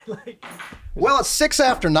Well, it's 6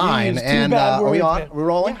 after 9, and are we on? We're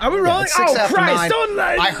rolling? Are we rolling? It's 6 after Christ, 9. don't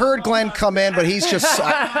let... I heard Glenn come in, but he's just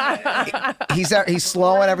he's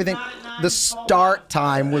slow and everything. The start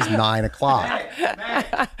time was 9 o'clock.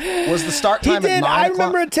 Was the start time at 9 o'clock? I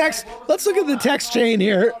remember a text. Let's look at the text chain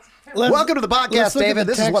here. Welcome to the podcast, David.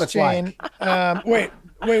 This is what it's like. Wait.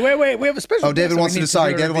 We have a special. Oh, David wants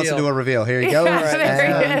to do a reveal. Here you go.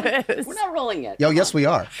 There he is. We're not rolling yet. Yes, we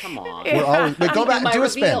are. Come on. We're always. Wait, go back and do a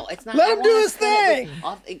spin. Let him do his thing.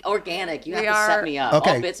 Organic. You have to set me up.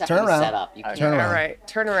 Okay, All bits have turn to be around. set up. You can't. Turn around. All right,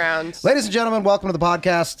 turn around. Ladies and gentlemen, welcome to the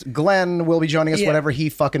podcast. Glenn will be joining us whenever he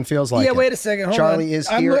fucking feels like it. Wait a second. Hold Charlie on. is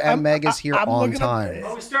here and Meg is here on time.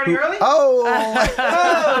 Oh, we're starting early?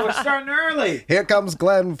 Oh, We're starting early. here comes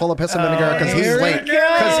Glenn full of piss and vinegar because he's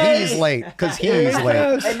late. Because he's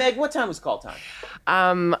late. Hey, Meg, what time was call time?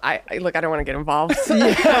 I don't want to get involved. You're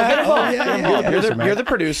the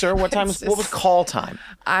producer. What was call time?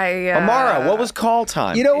 Amara, what was call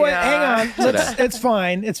time? You know what? Yeah. Hang on. It's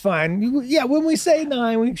fine. It's fine. Yeah, when we say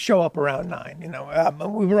 9, we show up around 9.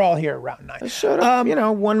 We were all here around 9. I showed up,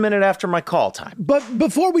 1 minute after my call time. But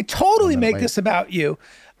before we totally make this about you,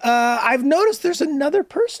 I've noticed there's another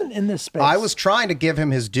person in this space. I was trying to give him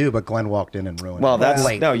his due, but Glenn walked in and ruined Well, it. that's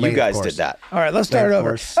Late, no, you of guys course. did that. All right, let's start Of over.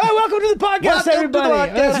 course. Oh, welcome to the podcast, Welcome to the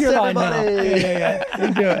everybody. podcast, That's your line now. everybody. Yeah.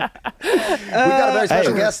 You do it. We've got a very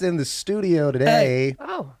special guest in the studio today.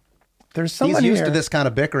 Oh, There's someone He's used here. to this kind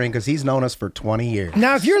of bickering because he's known us for 20 years.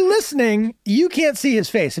 Now, if you're listening, you can't see his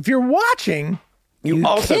face. If you're watching, you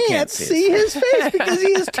also can't see his face because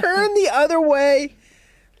he has turned the other way.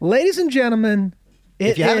 Ladies and gentlemen,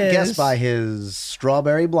 If you haven't guessed by his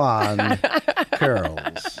strawberry blonde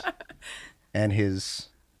curls and his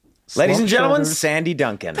Ladies and slumped gentlemen, shoulders, Sandy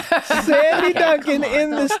Duncan. Sandy Duncan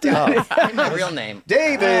in the studio. My real name.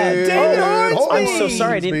 David Hornsby. I'm so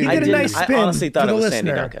sorry. I He did a nice spin honestly thought for it the was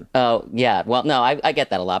Sandy listener. Duncan. Oh, yeah. Well, no, I get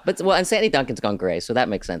that a lot. And Sandy Duncan's gone gray, so that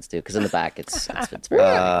makes sense, too, because in the back, it's very...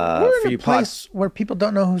 We're for in you a place where people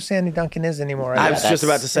don't know who Sandy Duncan is anymore. I was that's- just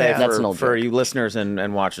about to say, that's an old for joke. you listeners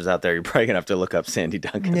and watchers out there, you're probably going to have to look up Sandy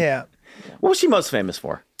Duncan. Yeah. What was she most famous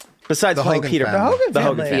for? Besides The playing Hogan Peter family. The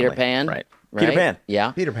Hogan family. Peter Pan. Right. Right? Peter Pan.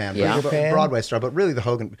 Yeah. Peter Pan, Yeah. but a Broadway star, but really the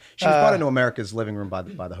Hogan. She was brought into America's living room by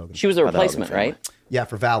the Hogan. She was a By the Hogan replacement, family. right? Yeah,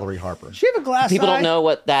 for Valerie Harper. She have a glass People eye. don't know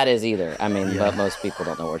what that is either. I mean, but most people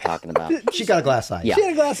don't know what we're talking about. She got a glass eye. Yeah. She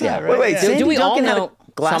had a glass eye, right? Wait, Yeah. Sandy Do we all Duncan had a know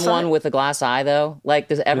glass someone eye? with a glass eye, though? Like,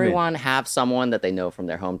 does everyone have someone that they know from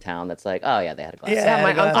their hometown that's like, oh, yeah, they had a glass Yeah, eye?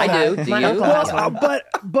 my glass uncle. I do. Do My you? uncle has one.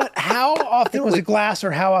 But how often was it glass,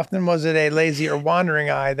 or how often was it a lazy or wandering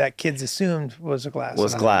eye that kids assumed was a glass?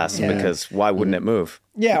 Was eye? glass because why wouldn't it move?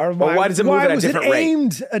 Yeah, or why does it move at a was different it rate?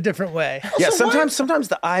 aimed a different way? Yeah, sometimes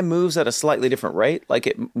the eye moves at a slightly different rate.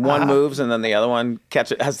 Like one moves and then the other one has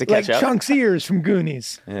to Like catch up. Chunk's ears from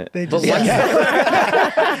Goonies. They just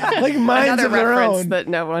But like minds another of their reference own. that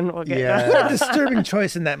no one will get. Yeah. What a disturbing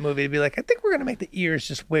choice in that movie to be like, I think we're going to make the ears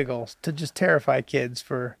just wiggle to just terrify kids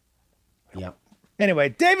for... Yep. Anyway,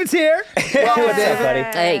 David's here. What's up, buddy?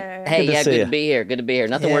 Hey, Good to yeah, see good you. to be here. Good to be here.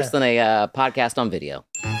 Nothing Yeah. worse than a podcast on video.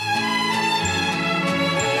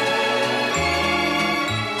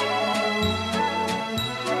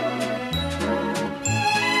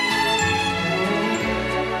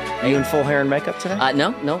 Are you in full hair and makeup today?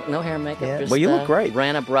 No hair and makeup. Yeah. Just, Well, you look great.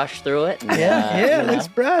 Ran a brush through it. And, Yeah, you it's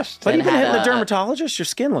know. brushed. but and you've been had hitting the a- dermatologist. Your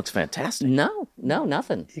skin looks fantastic. No,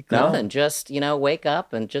 nothing. No? Nothing. Just, wake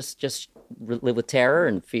up and just live with terror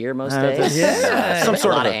and fear most days. that's- Yeah. Some A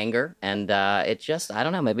sort lot of of anger. And it just, I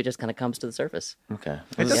don't know, maybe it just kind of comes to the surface. Okay.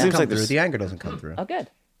 It doesn't seems come like through. there's The anger doesn't come through. Oh, good.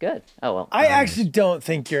 Oh, well. I actually don't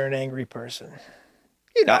think you're an angry person.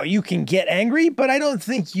 You can get angry, but I don't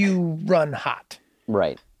think you run hot.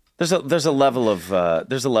 Right. there's a level of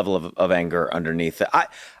anger underneath it.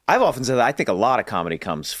 I've often said that I think a lot of comedy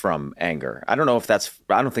comes from anger. I don't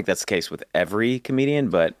think that's the case with every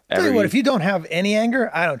comedian, but Tell you what, if you don't have any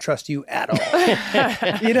anger, I don't trust you at all.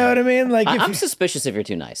 You know what I mean? Like, if I'm suspicious if you're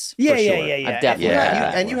too nice. Yeah, for yeah, sure. yeah, yeah. I've definitely Yeah. had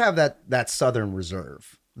that And you one. have that Southern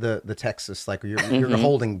reserve, the Texas, like you're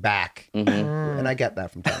holding back, and I get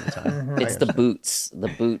that from time to time. It's the boots. The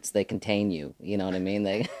boots, they contain you. You know what I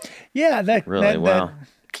mean? yeah, that really, that, wow. that-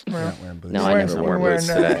 You're not wearing boots. No, You're I wearing never some- wore you're boots.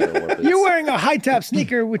 wearing, I never wore boots. you're wearing a high top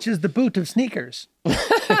sneaker, which is the boot of sneakers.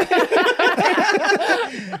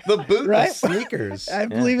 The boot Right? of sneakers. I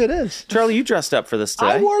believe it is. Charlie, you dressed up for this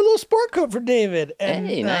today. I wore a little sport coat for David and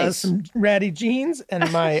Hey, nice. some ratty jeans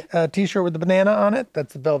and my t-shirt with the banana on it.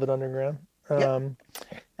 That's the Velvet Underground.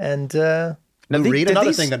 And Now, Lou Reed, did another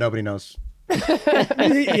these- thing that nobody knows.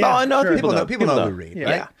 yeah, Oh, no, sure. People know Lou Reed, Yeah.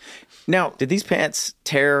 right? Now, did these pants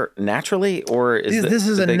tear naturally, or is This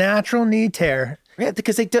is a natural knee tear. Yeah,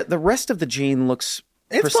 because the rest of the gene looks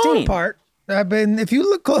It's pristine. falling apart. If you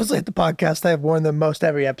look closely at the podcast, I have worn them most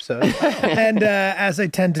every episode. And as I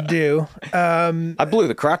tend to do. I blew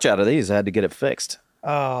the crotch out of these. I had to get it fixed.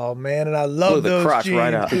 Oh, man. And I love Blew the those crotch jeans.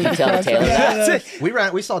 right out. You can tell Taylor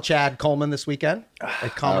that. We saw Chad Coleman this weekend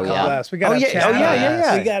at Comic Con. yeah. Yes, we gotta have yeah. Chad Oh, yeah, on. yeah,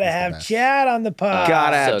 yeah. We got to have Chad on the pod.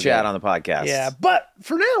 Gotta have so Chad good. on the podcast. Yeah, but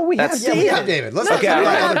for now, we have That's- David. We have David. Let's Okay, talk all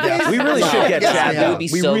about right. other guests. We really should get Yes, Chad. yeah. It would be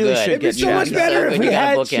We so really good. should It'd be get so Chad. much better if You we gotta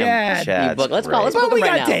had book him. Chad. Chad's Let's great. book But him we right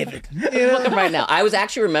got now. David. Book him right now. I was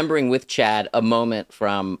actually remembering with Chad a moment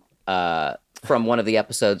from one of the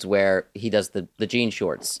episodes where he does the jean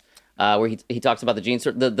shorts. Where he talks about the jeans,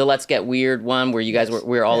 the Let's Get Weird one, where you guys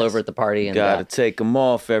were all over at the party. And Gotta take them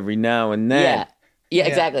off every now and then. yeah,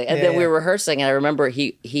 exactly. And then we yeah. were rehearsing, and I remember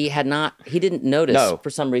he didn't notice No. for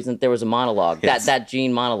some reason there was a monologue, Yes. that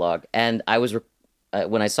Gene monologue. And I was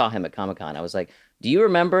when I saw him at Comic-Con, I was like, do you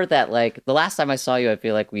remember that, like, the last time I saw you, I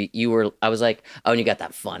feel like I was like, oh, and you got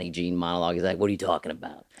that funny Gene monologue. He's like, what are you talking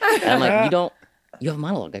about? And I'm like, you have a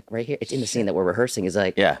monologue, like, right here. It's in the scene that we're rehearsing. He's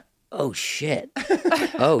like, Yeah. oh, shit.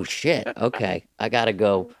 Oh, shit. Okay. I got to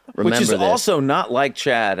go remember Which is this. also not like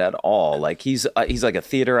Chad at all. Like he's like a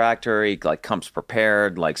theater actor. He like comes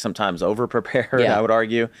prepared, like sometimes over prepared. Yeah. I would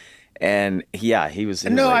argue. And he was.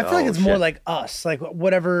 No, I feel like "Oh, it's more shit." like us. Like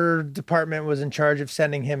whatever department was in charge of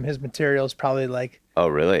sending him his materials, probably like. Oh,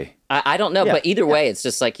 really? I don't know, Yeah. but either way, it's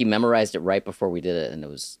just like he memorized it right before we did it, and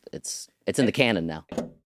it's in the canon now.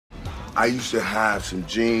 I used to have some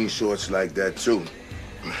jean shorts like that too.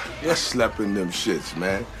 I slept in them shits,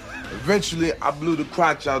 man. Eventually, I blew the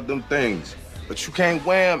crotch out them things. But you can't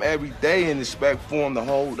wear them every day and expect for them to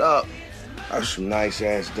hold up. That's some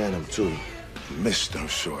nice-ass denim, too. I miss them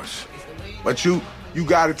shorts. But you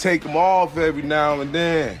gotta take them off every now and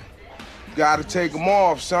then. You gotta take them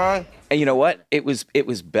off, son. And you know what? It was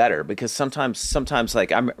better because sometimes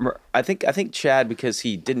like I think Chad, because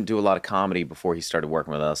he didn't do a lot of comedy before he started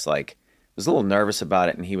working with us, like was a little nervous about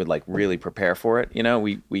it, and he would like really prepare for it. You know,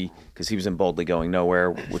 we because he was in Boldly Going Nowhere,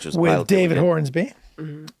 which was a With pilot that we David did Hornsby.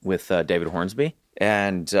 with David Hornsby,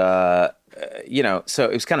 and you know, so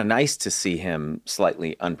it was kind of nice to see him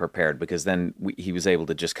slightly unprepared because then he was able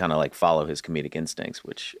to just kind of like follow his comedic instincts,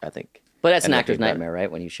 which I think. But that's an ended up actor's being better. nightmare,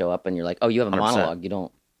 right? When you show up and you're like, oh, you have a 100%. monologue. You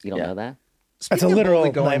don't Yeah. know that? That's a Speaking of literal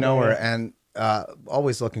Boldly Going nightmare. Nowhere and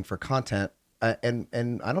always looking for content.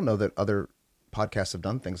 And I don't know that other podcasts have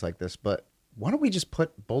done things like this, but why don't we just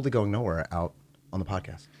put Boldly Going Nowhere out on the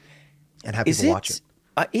podcast and have people watch it?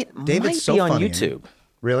 It David's might so be on funny, YouTube.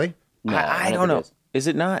 Really? No, I don't think know. it is. Is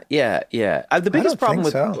it not? Yeah. The biggest don't problem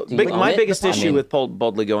with think so. Do you own my it? biggest I issue mean- with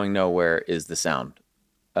Boldly Going Nowhere is the sound.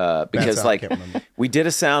 Because I like can't remember. we did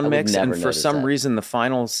a sound I would mix, never and for notice some that. reason the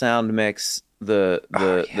final sound mix, the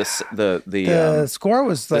The score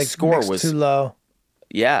was like score mixed was- too low.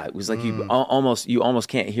 yeah, it was like you almost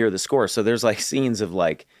can't hear the score. So there's like scenes of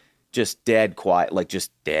like just dead quiet, like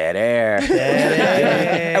just dead air.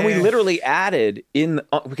 And we literally added in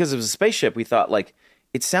because it was a spaceship. We thought like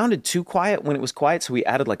it sounded too quiet when it was quiet, so we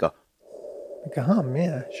added like a Like a hum,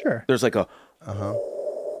 yeah, sure. there's like a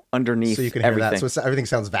underneath So you can hear everything. that. So everything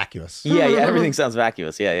sounds vacuous. yeah, everything sounds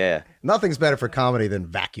vacuous. Yeah. Nothing's better for comedy than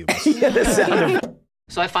vacuum.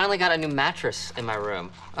 So I finally got a new mattress in my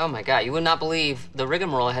room. Oh my God, you would not believe the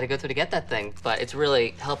rigmarole I had to go through to get that thing, but it's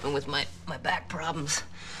really helping with my back problems.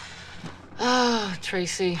 Oh,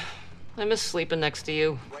 Tracy, I miss sleeping next to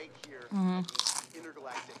you.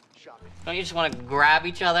 Don't you just want to grab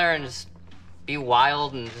each other and just be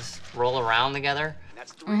wild and just roll around together?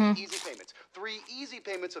 That's three easy payments. 3 easy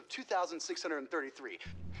payments of $2,633.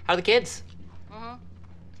 How are the kids?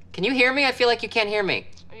 Can you hear me? I feel like you can't hear me.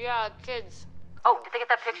 Yeah, kids. Oh, did they get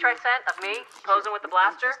that picture I sent of me posing with the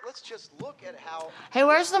blaster? Let's just look at how Hey,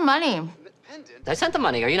 where's the money? pendant. I sent the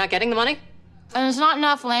money. Are you not getting the money? And it's not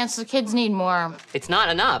enough, Lance. The kids need more. It's not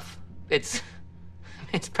enough. It's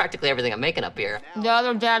practically everything I'm making up here. The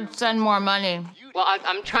other dad send more money. Well,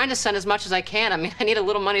 I'm trying to send as much as I can. I mean, I need a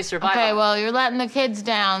little money to survive. Okay, well, you're letting the kids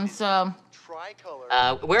down, so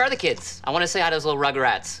Tricolor. Where are the kids? I want to say hi to those little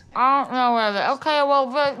rugrats. I don't know where they. Okay, well,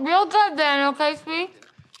 but real good then. Okay, sweet.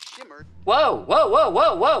 Shimmered. Whoa! What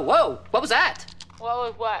was that? What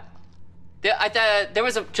was what? There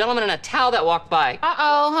was a gentleman in a towel that walked by.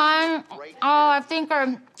 Uh-oh, hon. Oh, I think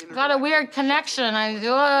I got a weird connection.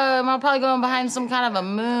 I'm probably going behind some kind of a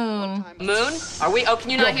moon. Moon? Are we? Oh, can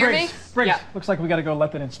you not hear me? Briggs, Yeah. looks like we gotta go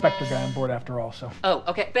let that inspector guy on board after all, so. Oh,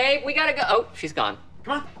 okay. Babe, we gotta go. Oh, she's gone.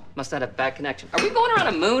 Come on. Must have had a bad connection. Are we going around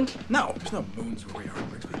a moon? No, there's no moons where we are,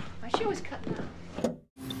 Brixby. Why is she always cutting out?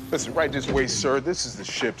 Listen, right this way, sir. This is the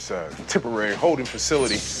ship's temporary holding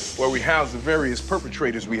facility where we house the various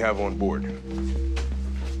perpetrators we have on board.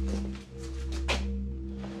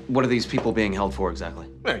 What are these people being held for exactly?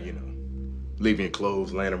 Well, you know, leaving your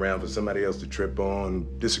clothes laying around for somebody else to trip on,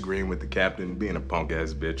 disagreeing with the captain, being a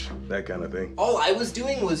punk-ass bitch, that kind of thing. All I was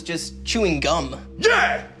doing was just chewing gum.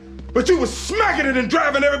 Yeah! But you was smacking it and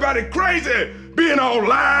driving everybody crazy, being all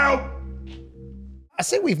loud. I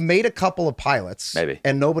say we've made a couple of pilots. Maybe.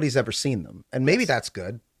 And nobody's ever seen them. And maybe that's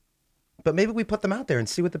good. But maybe we put them out there and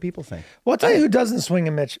see what the people think. Well, I'll tell you who doesn't swing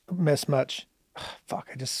and miss much. Oh, fuck,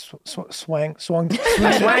 I just swung. I swang and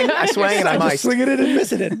I I'm missed. just swinging it and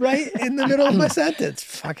missing it right in the middle of my sentence.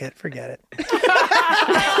 Fuck it, forget it.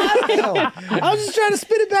 I was just trying to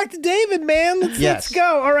spit it back to David, man. Let's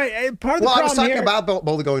go. All right, part of the problem I was talking here, about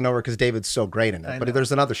Boldly Going Nowhere because David's so great in it. But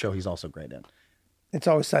there's another show he's also great in. It's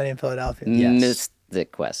Always Sunny in Philadelphia.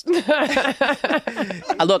 Mystic Quest. Look,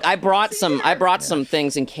 I brought some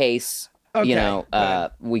things in case. Okay, you know,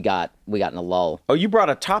 we got in a lull. Oh, you brought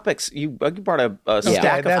a topics. You brought a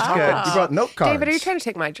stack of that's good. topics. You brought note cards. David, are you trying to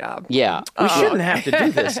take my job? Yeah, we shouldn't have to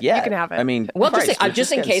do this yet. You can have it. I mean, well, Christ,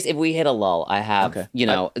 just in case if we hit a lull, I have you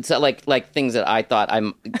know, it's like things that I thought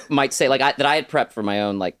I might say, that I had prepped for my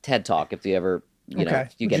own like TED talk. If you ever, you know,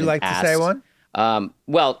 if you get Would you like asked. to say one?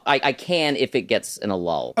 Well, I can if it gets in a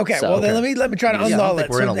lull. Okay, so. well then let me try to unlull it.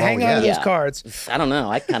 So hang on to those cards. I don't know.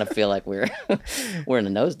 I kind of feel like we're in a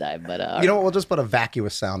nosedive, but you know what? We'll just put a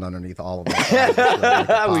vacuous sound underneath all of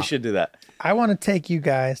them. We should do that. I want to take you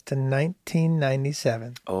guys to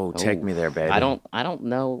 1997. Oh, take me there, baby. I don't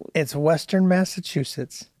know. It's Western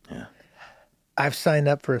Massachusetts. Yeah. I've signed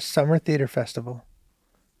up for a summer theater festival.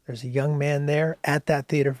 There's a young man there at that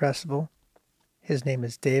theater festival. His name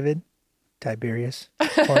is David Tiberius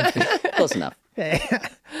Hornsby. Close enough.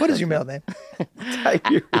 What is your middle name?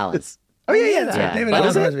 Alan. Oh yeah, that's right. David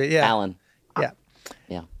Allen Hornsby. Yeah, Alan.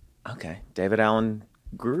 Yeah. Okay, David Allen.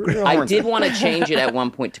 I did want to change it at one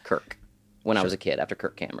point to Kirk when I was a kid after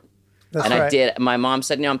Kirk Cameron. That's and right. I did. My mom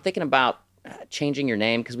said, I'm thinking about changing your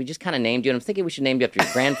name because we just kind of named you, and I'm thinking we should name you after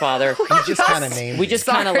your grandfather. We just kind of named. We just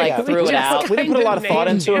kind of like threw it out. We didn't put a lot of thought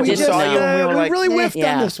into it. We saw you and we were like, really whiffed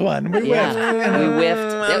on this one. We whiffed. We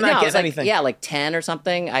whiffed. I'm not getting anything. Like 10 or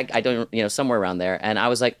something. I don't, somewhere around there. And I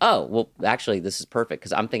was like, oh, well, actually, this is perfect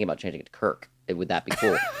because I'm thinking about changing it to Kirk. Would that be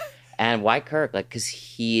cool? And why Kirk? Like, because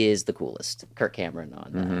he is the coolest. Kirk Cameron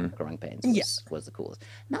on Growing Pains was the coolest.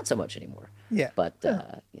 Not so much anymore. Yeah. But,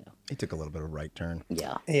 He took a little bit of a right turn.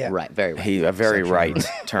 Yeah. Right. Very right. A very right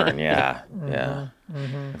turn. Yeah. Yeah.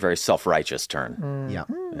 A very self-righteous turn.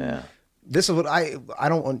 Yeah. This is what I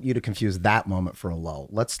don't want you to confuse that moment for a lull.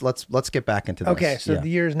 Let's get back into this. Okay, so the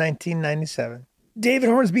year is 1997. David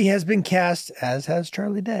Hornsby has been cast, as has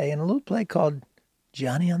Charlie Day, in a little play called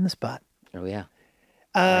Johnny on the Spot. Oh yeah.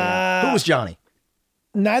 Who was Johnny?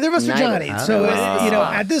 Neither of us are Johnny. So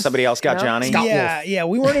at this somebody else got Johnny. Scott Wolf. Yeah,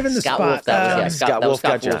 we weren't even the Scott spot. Wolf, that was Scott Wolf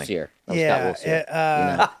got Johnny. Wolf's year. That was Scott Wolf's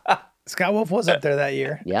year. Scott Wolf was up there that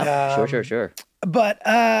year. Yeah, sure. But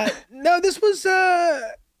no, this was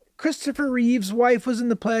Christopher Reeve's wife was in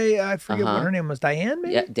the play. I forget what her name was. Diane,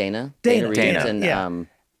 maybe? Yeah, Dana Dana. Reeves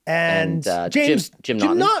And Jim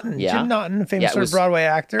Naughton. Yeah. Jim Naughton, famous sort of Broadway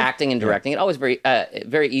actor. Acting and directing. It always very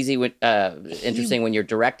easy, interesting when you're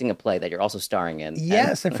directing a play that you're also starring in.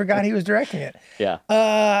 Yes, I forgot he was directing it. Yeah.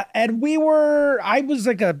 And I was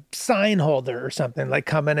like a sign holder or something, like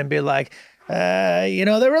come in and be like, they're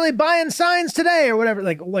really buying signs today or whatever,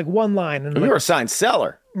 like one line. And we were a sign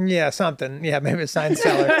seller. Yeah, something. Yeah, maybe a sign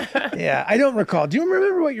seller. Yeah, I don't recall. Do you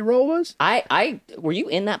remember what your role was? Were you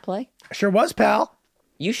in that play? Sure was, pal.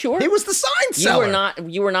 You sure? He was the sign seller.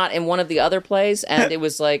 You were not in one of the other plays, and it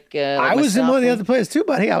was like I was in one of the other plays too,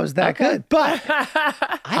 buddy. I was that good, but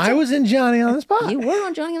I was in Johnny on the Spot. You were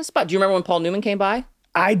on Johnny on the Spot. Do you remember when Paul Newman came by?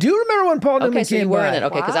 I do remember when Paul Newman came by. Okay, so you were in it.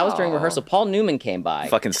 Okay, because I was during Wow. rehearsal. Paul Newman came by.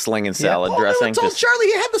 Fucking slinging salad Paul dressing. Newman told Charlie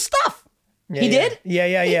he had the stuff. Yeah, He did?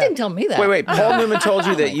 Yeah. He didn't tell me that. Wait. Paul Newman told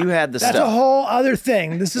you that you had the That's stuff. a whole other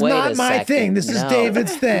thing. This is Wait not a my second. thing. This is No.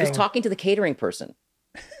 David's He thing. was talking to the catering person.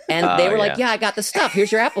 And they were like, I got the stuff.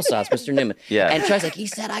 Here's your applesauce, Mr. Newman. Yeah. And Charlie's like, he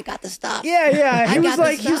said, I got the stuff. Yeah. I He was got the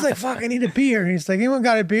like, stuff. fuck, I need a beer. And he's like, anyone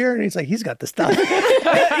got a beer? And he's like, he's got the stuff.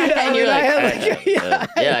 And you're like,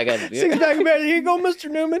 yeah, I got the beer. 6-pack of beer. Here you go,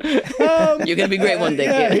 Mr. Newman. You're going to be great one day,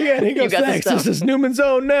 kid. Yeah, and he You goes, got the thanks. stuff. This is Newman's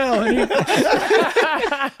own now. And he and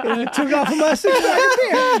I took off of my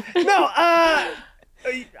 6-pack of beer. No,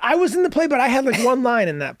 I was in the play, but I had like one line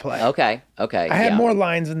in that play. Okay. I had more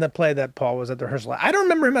lines in the play that Paul was at the rehearsal. I don't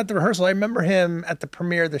remember him at the rehearsal. I remember him at the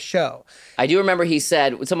premiere of the show. I do remember he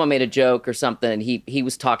said, someone made a joke or something, and he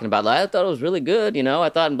was talking about, like, I thought it was really good, I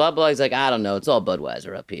thought, and blah, blah. He's like, I don't know, it's all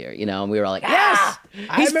Budweiser up here, and we were all like,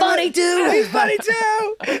 he's funny too. He's funny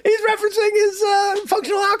too. He's referencing his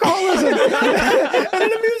functional alcoholism in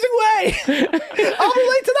an amusing way. I'll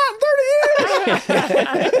relate to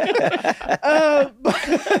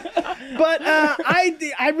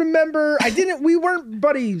we weren't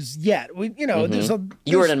buddies yet.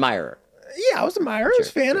 You were an admirer. Yeah, I was an admirer. I was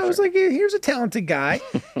a fan. I was like, here's a talented guy.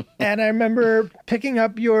 And I remember picking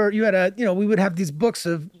up we would have these books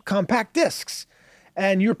of compact discs.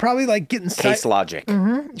 And you're probably like getting Case Logic.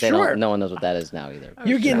 Sure. No one knows what that is now either.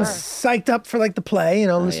 You're getting psyched up for like the play,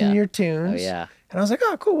 listening to your tunes. Oh, yeah. And I was like,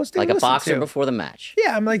 oh, cool. What's David like a listen boxer to? before the match.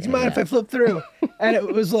 Yeah, I'm like, do you mind if I flip through? And it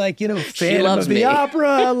was like, Phantom loves of the me.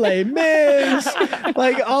 Opera, Les Mis,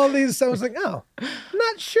 like all these. I was like, oh, I'm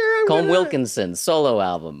not sure. Colm Wilkinson solo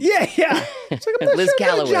album. Yeah. It's like, I'm not Liz sure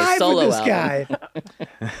I'm Calloway gonna jive solo with this guy.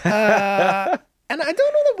 And I don't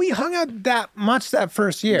know that we hung out that much that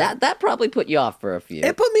first year. That probably put you off for a few.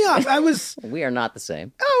 It put me off. We are not the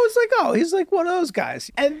same. I was like, oh, he's like one of those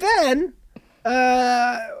guys. And then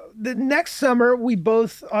the next summer, we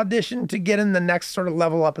both auditioned to get in the next sort of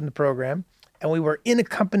level up in the program. And we were in a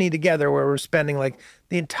company together where we're spending like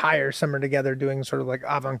the entire summer together doing sort of like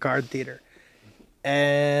avant-garde theater.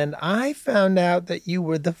 And I found out that you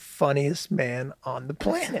were the funniest man on the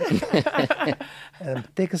planet. And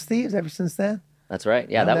thick as thieves ever since then. That's right.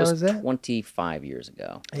 Yeah, And that that was was it? 25 years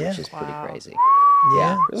ago, which is pretty crazy.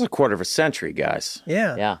 Yeah. It was a quarter of a century, guys.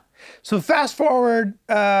 Yeah. Yeah. So fast forward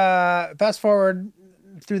through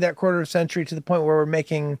that quarter of a century to the point where we're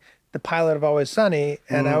making the pilot of Always Sunny,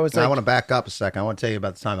 and I was like, I want to back up a second. I want to tell you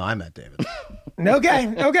about the time I met David. Okay.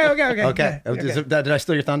 Did I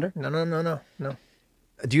steal your thunder? No.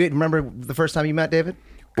 Do you remember the first time you met David?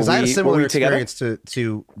 Because I had a Were similar we together? experience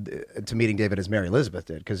to meeting David as Mary Elizabeth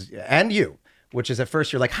did. And you, which is at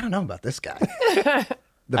first you're like, I don't know about this guy.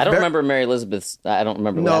 I don't remember Mary Elizabeth's. I don't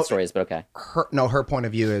remember what that story is, but okay. Her point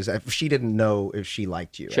of view is she didn't know if she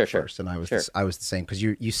liked you at first, and I was the same because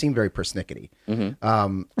you seem very persnickety. And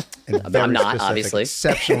I'm very not, specific, obviously.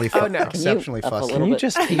 Exceptionally, exceptionally fussy.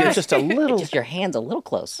 You're just a little. Just your hands a little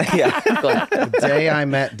close. Yeah. Go ahead. The day I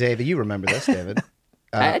met David, you remember this, David?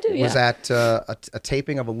 I do. Yeah. Was at a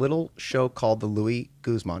taping of a little show called the Louis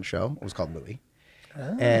Guzman Show. It was called Louis.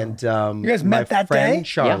 Oh. And you guys met that day? day? My friend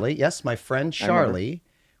Charlie, yes, my friend Charlie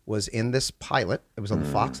was in this pilot. It was on the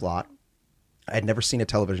Fox lot. I had never seen a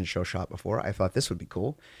television show shot before. I thought this would be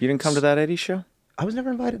cool. You didn't come to that Eddie show? I was never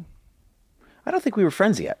invited. I don't think we were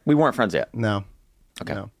friends yet. We weren't friends yet. No.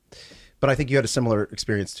 Okay. No. But I think you had a similar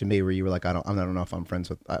experience to me where you were like, I don't know if I'm friends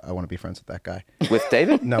with, I want to be friends with that guy. With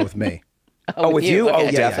David? No, with me. With you? Okay.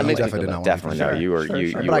 Oh, definitely. Definitely did not want to be Definitely. friends. No, you were.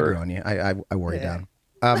 You But were. I grew on you. I wore you down.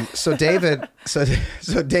 So David,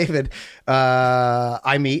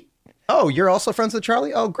 I meet. Oh, you're also friends with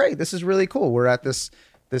Charlie? Oh, great! This is really cool. We're at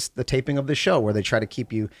the taping of the show where they try to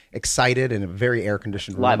keep you excited in a very air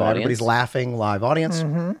conditioned room. Live audience. Everybody's laughing, live audience.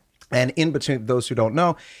 Mm-hmm. And in between, those who don't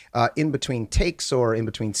know, in between takes or in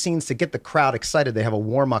between scenes to get the crowd excited, they have a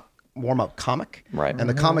warm up comic, right? And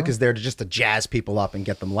the comic is there to jazz people up and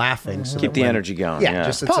get them laughing, so keep the energy going. Yeah,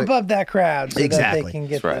 just pump up that crowd so that they can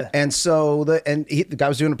get right. And so the guy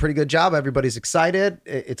was doing a pretty good job. Everybody's excited.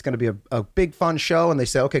 It's going to be a big fun show, and they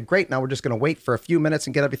say, okay, great. Now we're just going to wait for a few minutes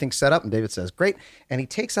and get everything set up. And David says, great, and he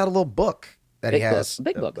takes out a little book that he has,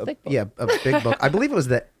 big book. Yeah, a big book. I believe it was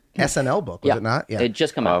the SNL book, was it not? Yeah, it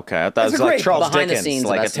just come out. Okay, I thought it was like Charles behind the Dickens, scenes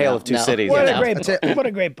like of A Tale of Two SNL. Cities. What a great book! What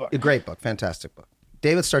a great book! A great book, fantastic book.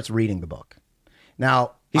 David starts reading the book.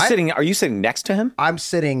 Now he's sitting. Are you sitting next to him? I'm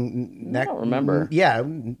sitting I don't remember. Yeah,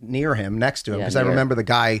 near him, next to him, because I remember the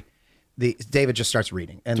guy. David just starts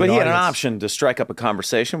reading, and but he had an option to strike up a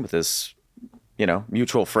conversation with his,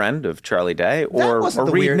 mutual friend of Charlie Day, or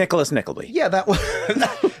read Nicholas Nickleby. Yeah, that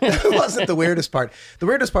wasn't the weirdest part. The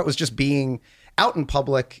weirdest part was just being out in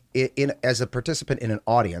public as a participant in an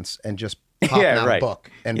audience and just popping out a book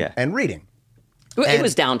and reading. It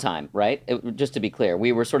was downtime, right? Just to be clear,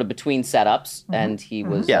 we were sort of between setups, and he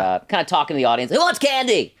was kind of talking to the audience. Who wants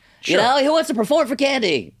candy? Sure. Who wants to perform for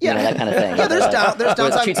candy? Yeah, that kind of thing. No, there's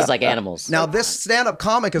downtime. Treats us like animals. Now this stand-up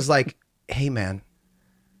comic is like, hey man,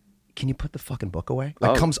 can you put the fucking book away?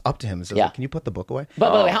 Comes up to him and says, like, can you put the book away?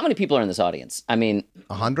 But by the way, how many people are in this audience? I mean,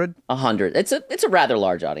 100. 100. It's a rather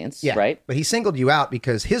large audience, right? But he singled you out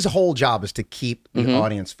because his whole job is to keep the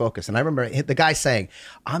audience focused. And I remember the guy saying,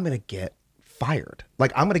 I'm going to get fired.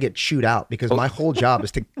 Like, I'm going to get chewed out because my whole job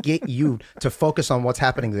is to get you to focus on what's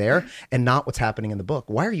happening there and not what's happening in the book.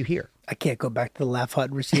 Why are you here? I can't go back to the Laugh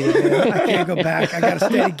Hut receiver. Man. I can't go back. I got to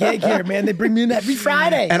stay a gig here, man. They bring me in every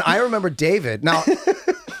Friday. And I remember David. Now,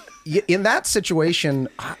 in that situation,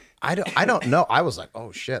 I don't know. I was like,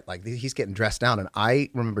 oh shit, like he's getting dressed down. And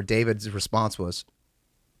I remember David's response was,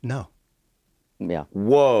 no. Yeah.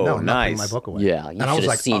 Whoa, no, I'm not putting nice. my book away. Yeah, you should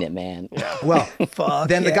have seen it, man. Well, fuck.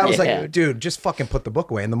 Then the guy was Yeah. like, dude, just fucking put the book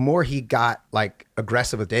away. And the more he got like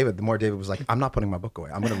aggressive with David, the more David was like, I'm not putting my book away.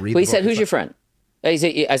 I'm going to read But the he book. said, who's your friend? He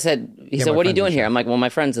said, my what are you friend's doing in the here? show. I'm like, well, my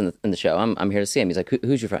friend's in the show. I'm here to see him. He's like,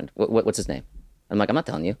 who's your friend? What's his name? I'm like, I'm not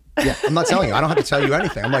telling you. Yeah, I'm not telling you. I don't have to tell you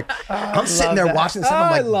anything. I'm like, I'm sitting there watching this. And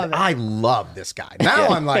I'm like, I love this guy. Now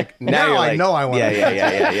I'm like, now I know I want to.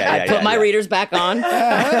 Yeah. I put my readers back on and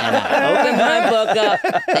I opened my book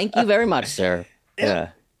up. Thank you very much, sir.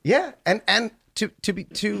 Yeah, and to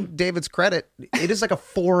David's credit, it is like a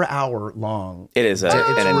 4-hour long. It is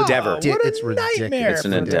an endeavor. It's ridiculous. It's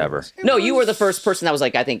an endeavor. No, you were the first person that was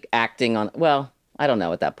like, I think, acting on. Well, I don't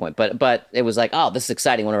know at that point, but it was like, oh, this is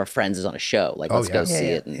exciting. One of our friends is on a show. Like, let's go see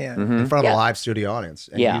it. In front of a live studio audience,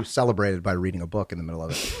 and you celebrated by reading a book in the middle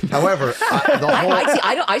of it. However,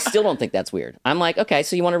 I still don't think that's weird. I'm like, okay,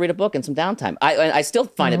 so you want to read a book in some downtime? I still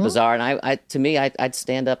find it bizarre, and to me, I'd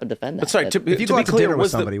stand up and defend that. But sorry, if you go out to dinner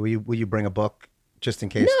with somebody, will you bring a book just in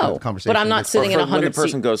case the conversation? But I'm not sitting in 100 When the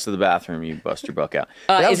person goes to the bathroom, you bust your book out.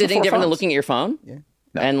 Is it any different than looking at your phone? Yeah.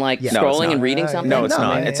 No. And like scrolling and reading something? No, it's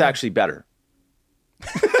not. It's actually better.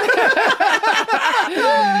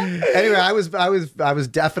 Anyway, I was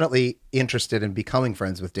definitely interested in becoming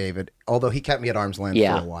friends with David, although he kept me at arm's length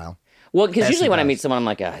for a while. Well, because usually when I meet someone, I'm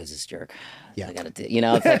like, oh, he's this jerk. Yeah, I gotta do.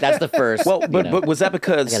 It's like that's the first. Well, but was that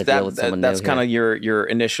because that's kind of your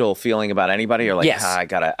initial feeling about anybody? Or like, yes. I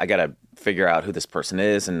gotta figure out who this person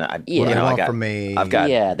is, and what do they want from me?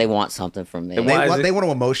 They want something from me. They want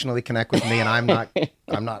to emotionally connect with me, and I'm not.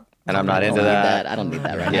 And I'm not into that. I don't need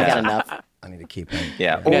that right now. I got enough. I need to keep him.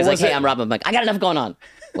 Yeah. It's like, hey, I'm Rob. I'm like, I got enough going on.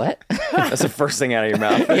 What? That's the first thing out of your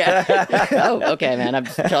mouth. Yeah. Oh, okay, man. I'm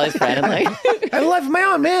Charlie's friend. I'm like, I have a life of my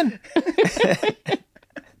own, man.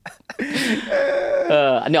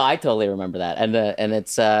 No, I totally remember that, and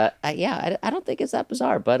it's I don't think it's that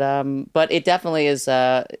bizarre, but it definitely is.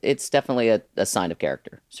 It's definitely a sign of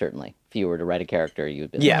character. Certainly, if you were to write a character, you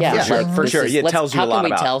would. For sure. It tells you a lot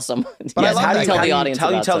about. How can we tell someone? How do you tell the audience? How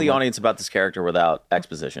do you tell the someone? audience about this character without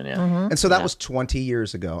exposition? Yeah. Mm-hmm. And so that was 20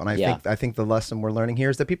 years ago, and I think the lesson we're learning here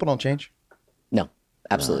is that people don't change. No,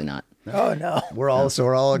 absolutely not. Oh no, we're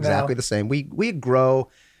all exactly the same. We grow,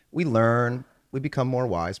 we learn. We become more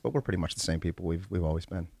wise, but we're pretty much the same people we've always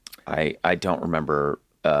been. I don't remember.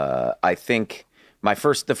 I think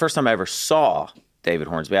the first time I ever saw David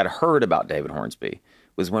Hornsby, I'd heard about David Hornsby,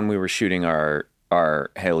 was when we were shooting our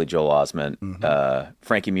Haley Joel Osment,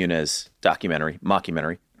 Frankie Muniz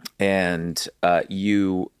mockumentary, and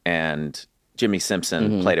you and Jimmy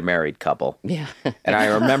Simpson played a married couple. Yeah, and I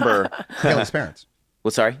remember Haley's parents. Well,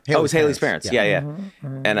 sorry. It was Haley's parents. Yeah.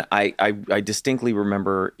 And I distinctly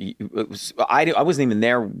remember. I wasn't even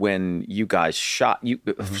there when you guys shot.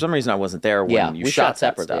 For some reason, I wasn't there when you we shot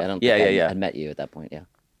separately. Stuff. I don't think I had met you at that point. Yeah.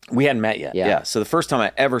 We hadn't met yet. Yeah. So the first time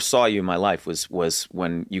I ever saw you in my life was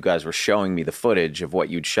when you guys were showing me the footage of what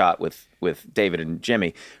you'd shot with David and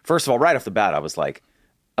Jimmy. First of all, right off the bat, I was like,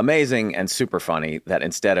 amazing and super funny that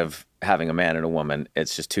instead of having a man and a woman,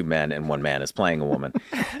 it's just two men and one man is playing a woman.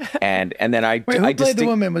 and then who played the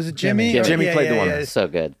woman? Was it Jimmy? Jimmy played the woman. Yeah. So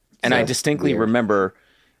good. And I distinctly remember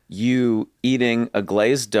you eating a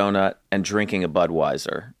glazed donut and drinking a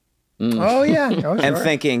Budweiser. Oh yeah. And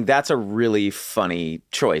thinking that's a really funny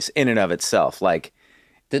choice in and of itself. Like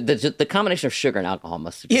the combination of sugar and alcohol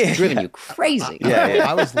must have driven you crazy.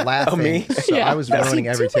 I was laughing. Me? So I was ruining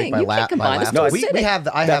every take by laughing. No, I have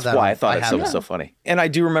that. That's why I thought it was so funny. And I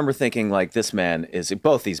do remember thinking, like, this man is.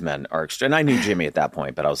 Both these men are extra. And I knew Jimmy at that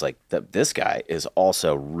point, but I was like, this guy is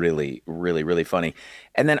also really, really, really funny.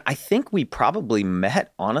 And then I think we probably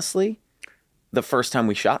met, honestly, the first time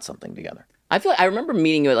we shot something together. I remember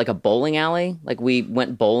meeting you at like a bowling alley. Like we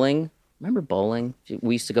went bowling. Remember bowling?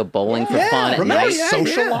 We used to go bowling for fun at night.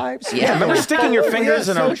 Social lives? Yeah. Remember sticking your fingers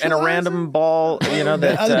in a random ball,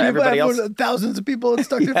 that everybody else... Thousands of people had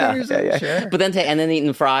stuck their fingers in. Sure. But then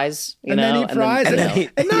eating fries, and then eat fries, and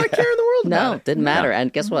not a care in the world. No, didn't matter.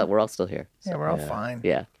 And guess what? We're all still here. So, we're all fine.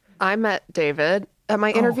 Yeah. I met David at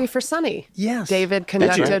my interview for Sunny. Yes. David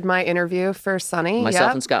conducted my interview for Sunny.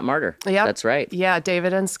 Myself and Scott Martyr. Yep. That's right. Yeah,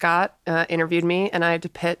 David and Scott interviewed me, and I had to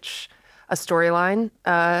pitch a storyline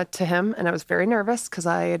to him, and I was very nervous because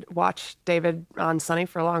I had watched David on Sunny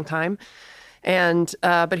for a long time, and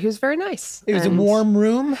but he was very nice. It was a warm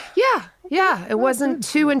room. Yeah. It wasn't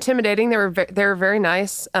too intimidating. They were very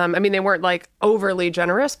nice. I mean, they weren't like overly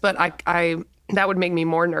generous, but I that would make me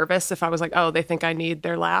more nervous if I was like, oh, they think I need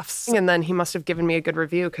their laughs, and then he must have given me a good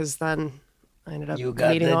review because then I ended up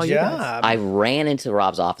meeting all you guys. I ran into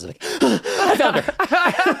Rob's office like, I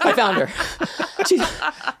found her. Do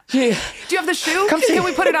you have the shoe? Can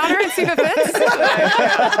we put it on her and see if it fits?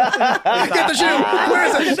 Get the shoe. Where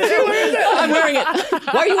is it? I'm wearing it.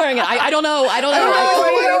 Why are you wearing it? I don't know. I don't know.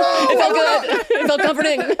 It felt good. It felt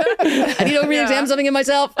comforting. I need to re-examine something in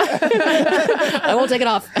myself. I won't take it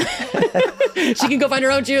off. She can go find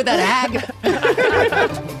her own shoe, that hag.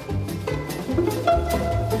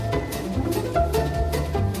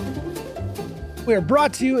 We are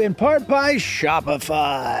brought to you in part by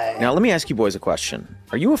Shopify. Now, let me ask you boys a question.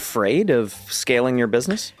 Are you afraid of scaling your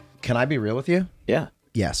business? Can I be real with you? Yeah.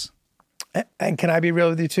 Yes. And can I be real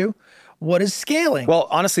with you too? What is scaling? Well,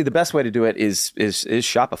 honestly, the best way to do it is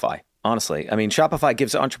Shopify. Honestly, I mean, Shopify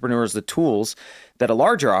gives entrepreneurs the tools that a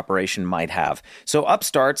larger operation might have. So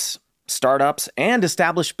upstarts, startups, and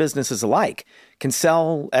established businesses alike can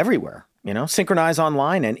sell everywhere, synchronize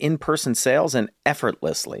online and in-person sales and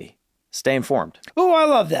effortlessly. Stay informed. Oh, I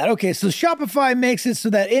love that. Okay, so Shopify makes it so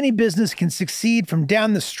that any business can succeed from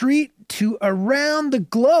down the street to around the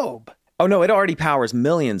globe. Oh, no, it already powers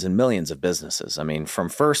millions and millions of businesses. I mean, from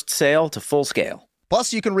first sale to full scale.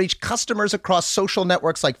 Plus, you can reach customers across social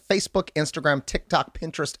networks like Facebook, Instagram, TikTok,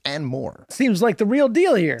 Pinterest, and more. Seems like the real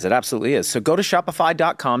deal here. It absolutely is. So go to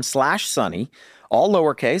shopify.com/sunny, all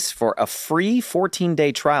lowercase, for a free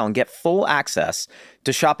 14-day trial and get full access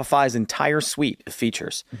to Shopify's entire suite of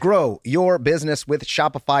features. Grow your business with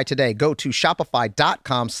Shopify today. Go to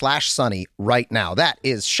shopify.com/sunny right now. That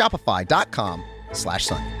is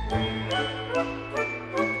shopify.com/sunny.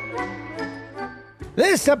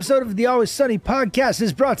 This episode of the Always Sunny podcast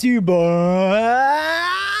is brought to you by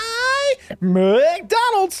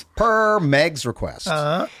McDonald's. Per Meg's request.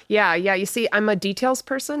 Yeah. You see, I'm a details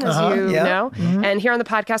person, as you know. Mm-hmm. And here on the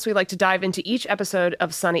podcast, we like to dive into each episode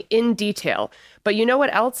of Sunny in detail. But you know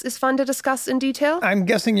what else is fun to discuss in detail? I'm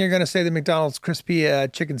guessing you're going to say the McDonald's crispy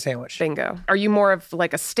chicken sandwich. Bingo. Are you more of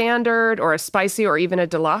like a standard or a spicy or even a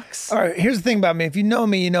deluxe? All right, here's the thing about me. If you know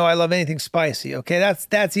me, you know I love anything spicy, okay?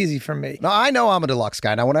 That's easy for me. No, I know I'm a deluxe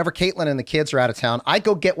guy. Now, whenever Caitlin and the kids are out of town, I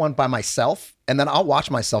go get one by myself, and then I'll watch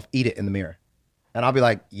myself eat it in the mirror. And I'll be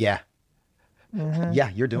like, yeah,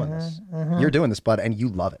 you're doing this. You're doing this, bud, and you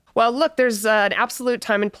love it. Well, look, there's an absolute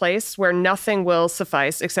time and place where nothing will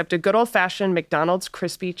suffice except a good old-fashioned McDonald's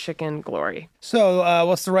crispy chicken glory. So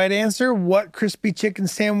what's the right answer? What crispy chicken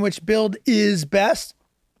sandwich build is best?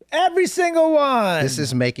 Every single one. This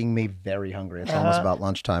is making me very hungry. It's almost about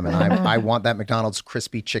lunchtime, and I want that McDonald's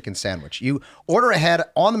crispy chicken sandwich. You order ahead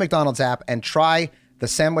on the McDonald's app and try the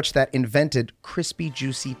sandwich that invented crispy,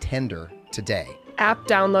 juicy, tender today. App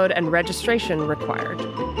download and registration required.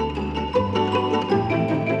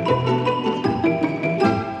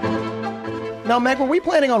 Now, Meg, were we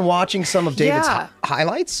planning on watching some of David's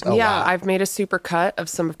highlights? Oh, yeah, wow. I've made a super cut of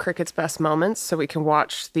some of cricket's best moments so we can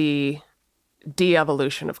watch the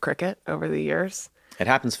de-evolution of cricket over the years. It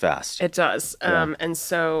happens fast. It does. Yeah. And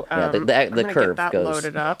so the curve get that goes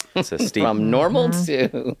loaded up. It's a steep. From normal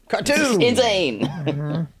to cartoon. Insane.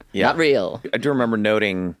 Yeah. Not real. I do remember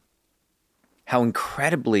noting how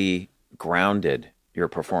incredibly grounded your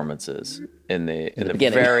performance is in the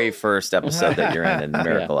very first episode that you're in the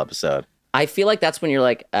Miracle episode. I feel like that's when you're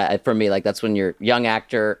like, for me, like that's when you're young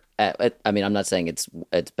actor. I mean, I'm not saying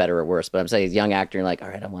it's better or worse, but I'm saying as young actor, you're like, all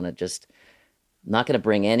right, I want to just not going to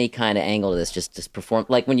bring any kind of angle to this. Just perform.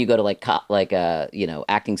 Like when you go to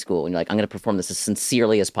acting school, and you're like, I'm going to perform this as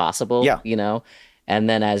sincerely as possible. Yeah. And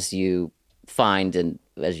then as you find and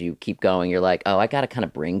as you keep going, you're like, oh, I got to kind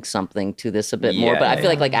of bring something to this a bit more. But I feel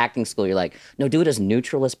like acting school, you're like, no, do it as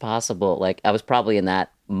neutral as possible. Like I was probably in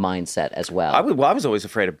that mindset as well. I was always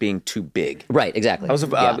afraid of being too big. Right, exactly.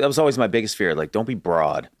 That was always my biggest fear. Like, don't be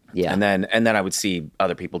broad. Yeah. And then I would see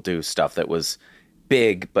other people do stuff that was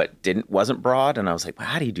big but wasn't broad, and I was like, well,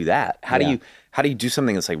 how do you do that? How do you do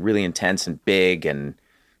something that's like really intense and big and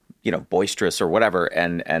boisterous or whatever,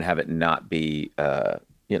 and have it not be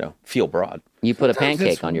feel broad? You put a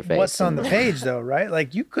pancake on your face. What's on the page, though, right?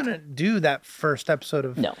 Like, you couldn't do that first episode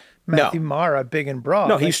of Matthew Mara, Big and Broad.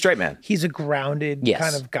 No, he's straight man. He's a grounded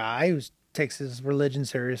kind of guy who takes his religion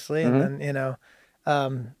seriously, and then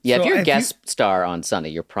if you're a guest star on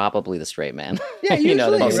Sunny, you're probably the straight man. Yeah,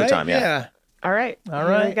 usually, most of the time. Yeah. All right.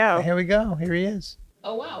 Here we go. Here he is.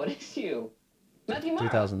 Oh wow, it is you, Matthew Mara.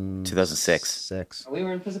 2006. We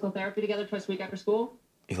were in physical therapy together twice a week after school.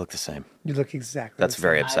 You look the same. You look exactly. That's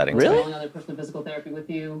very upsetting. Really? The only other person in physical therapy with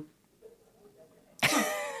you.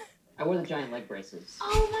 I wore the giant leg braces.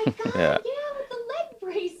 Oh my god, Yeah. with the leg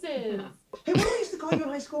braces. Hey, what used to call you in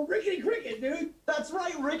high school? Rickety Cricket, dude. That's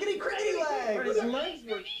right, Rickety Cricket legs.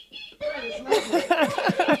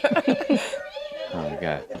 Oh my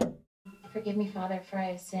god. Forgive me, Father, for I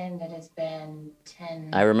have sinned. It has been 10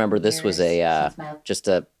 I remember this was just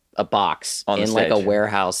a box On the in like a stage.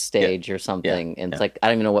 warehouse stage or something. And it's like, I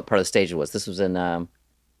don't even know what part of the stage it was. This was in, what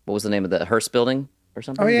was the name of the Hearst building or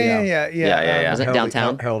something? Oh, yeah. Was it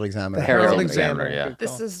downtown? Herald Examiner. Herald Examiner, Examiner. yeah.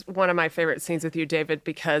 This is one of my favorite scenes with you, David,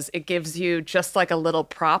 because it gives you just like a little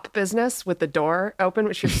prop business with the door open,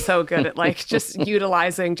 which you're so good at, like just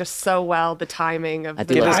utilizing just so well the timing of I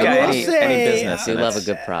do the love I good will props. say, any business. I do love a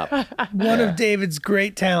good prop. One of David's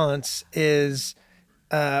great talents is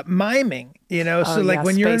miming, so like yeah,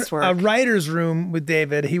 when you're in space work. a writer's room with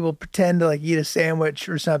David, he will pretend to like eat a sandwich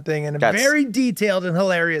or something in a That's- very detailed and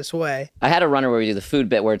hilarious way. I had a runner where we do the food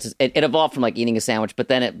bit where it evolved from like eating a sandwich, but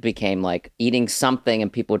then it became like eating something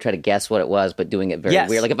and people would try to guess what it was, but doing it very Yes.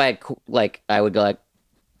 weird. Like if I had, I would go like,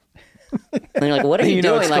 and you're like, what are you, You know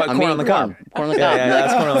doing? it's Like, corn I'm on eating the cob. corn on the Yeah, cob. yeah, Like,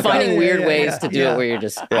 that's corn on the cob. finding weird ways to do yeah. it where you're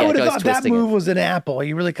just, I would have always thought that twisting move it. was an apple.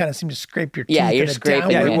 You really kind of seem to scrape your teeth. Yeah, you're in a scraping-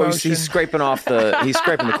 downward yeah, motion. He's scraping the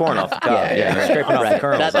corn off the cob. Yeah, right. scraping off the Right.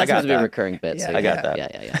 kernels. That's I got supposed to be a that. recurring bit. So I got that. Yeah.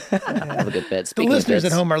 I have a good bit. The Speaking of listeners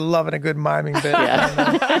bits, at home are loving a good miming bit.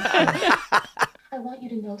 I want you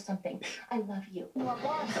to know something. I love you. You are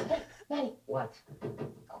boss. Hey, Maddie. What?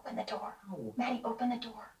 Open the door. Maddie, open the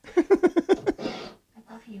door.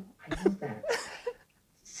 I love you. I know that.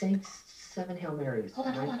 Say 7 Hail Marys. Hold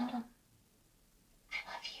on.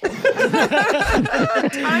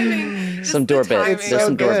 timing. some door bits. There's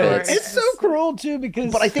some door bits. It's so cruel too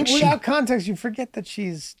because But I think without context, you forget that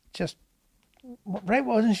she's just right.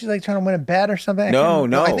 Wasn't she like trying to win a bet or something? No.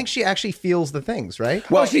 I think she actually feels the things, right?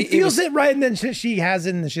 Well, she it feels was- it right, and then she has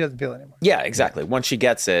it, and then she doesn't feel it anymore. Yeah, exactly. Once she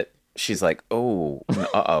gets it, she's like, "Oh, no,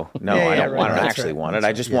 Yeah, I yeah, don't right. That's actually right. want it.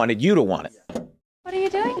 I just wanted you to want it." What are you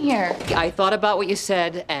doing here? I thought about what you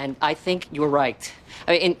said, and I think you're right.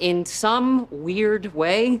 I mean, in some weird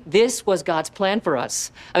way, this was God's plan for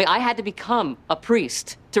us. I mean, I had to become a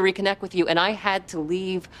priest to reconnect with you, and I had to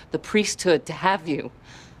leave the priesthood to have you.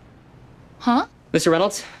 Huh? Mr.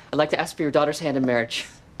 Reynolds, I'd like to ask for your daughter's hand in marriage.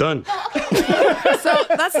 Done. So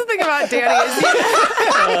that's the thing about Danny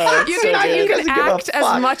is you can act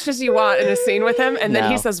as much as you want in a scene with him, and then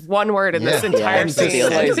he No. says one word in this entire he scene.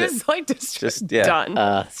 just And plays it's like just yeah.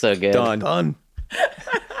 done. So good. Done.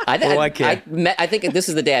 I can't. I think this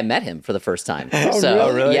is the day I met him for the first time.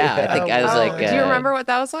 really? Yeah, I think I was like. Do you remember what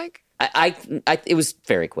that was like? I it was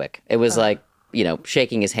very quick. It was like,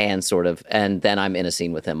 shaking his hand sort of, and then I'm in a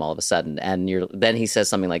scene with him all of a sudden, and then he says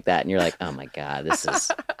something like that, and you're like, oh my God,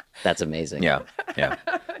 that's amazing. Yeah.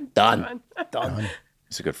 Done.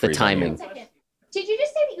 It's a good The freeze. timing. Did you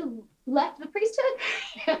just say that you left the priesthood?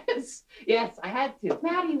 Yes, I had to.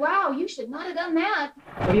 Maddie, wow, you should not have done that.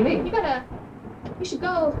 What do you mean? You should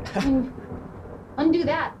go and undo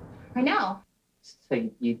that right now. So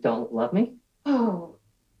you don't love me? Oh,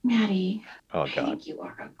 Maddie, Oh I God. think you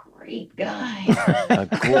are a great guy.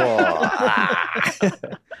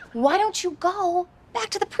 Why don't you go back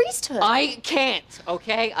to the priesthood? I can't,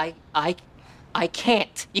 okay? I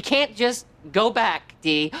can't. You can't just go back,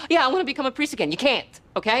 Dee. Yeah, I want to become a priest again. You can't,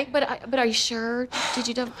 okay? But are you sure? Did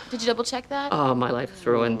you double check that? Oh, my life is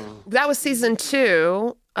ruined. That was season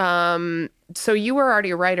 2. So you were already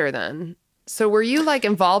a writer then. So were you like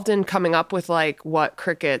involved in coming up with like what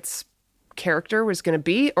Cricket's character was going to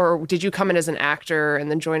be, or did you come in as an actor and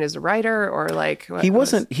then join as a writer, or like We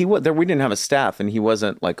didn't have a staff, and he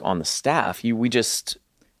wasn't like on the staff. We just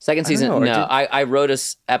Second season, know, or no. did- I wrote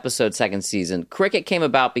episode second season. Cricket came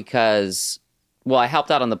about because, I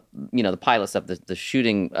helped out on the pilot stuff, the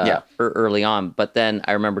shooting early on. But then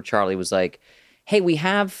I remember Charlie was like, "Hey, we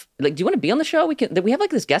have do you want to be on the show? We have like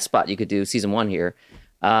this guest spot you could do season 1 here.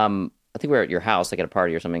 I think we're at your house, like at a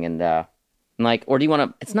party or something, and like, or do you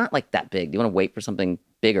want to? It's not like that big. Do you want to wait for something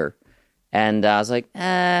bigger?" And I was like,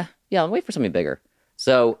 yeah, I'll wait for something bigger.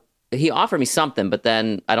 So he offered me something, but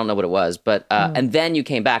then I don't know what it was. But and then you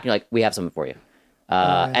came back and you're like, we have something for you.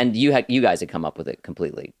 And you guys had come up with it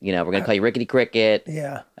completely. We're gonna call you Rickety Cricket.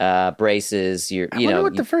 Yeah. Braces. I wonder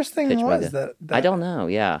what the first thing was that I don't know.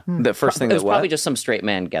 Yeah. The first thing it was that what? probably just some straight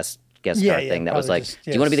man guest star thing that was probably like, just-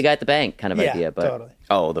 do you want to be the guy at the bank kind of Yeah, idea? But totally.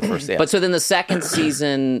 Oh, the first. Yeah. but so then the second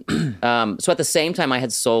season, so at the same time I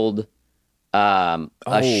had sold a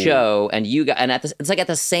show, and it's like at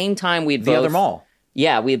the same time we'd the both, other mall.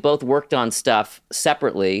 Yeah, we had both worked on stuff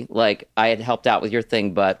separately. Like I had helped out with your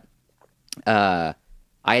thing, but I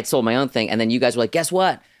had sold my own thing, and then you guys were like, "Guess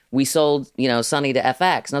what? We sold, Sunny to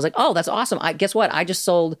FX," and I was like, "Oh, that's awesome! Guess what? I just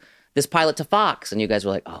sold this pilot to Fox," and you guys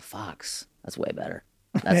were like, "Oh, Fox, that's way better.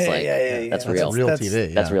 That's like, yeah. that's That's real. real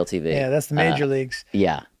TV. That's real TV. Yeah, that's the major leagues.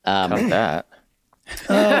 Yeah, Count that.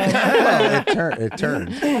 Well, it turned.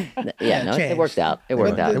 Yeah, no, it worked out. It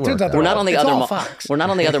worked out. turns out We're not on the it's other all mall. Fox. We're not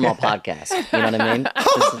on the other mall podcast. You know what I mean?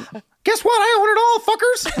 Guess what? I own it all,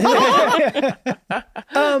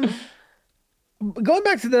 fuckers. Going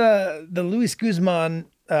back to the Luis Guzman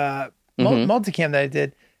multicam that I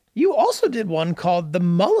did, you also did one called The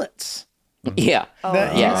Mullets. Yeah.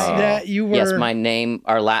 That you were. Yes, my name.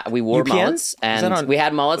 We wore mullets, and we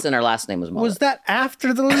had mullets, and our last name was Mullet. Was that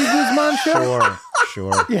after the Luis Guzman show?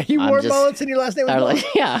 Sure. Yeah, you wore mullets, and your last name was Mullet.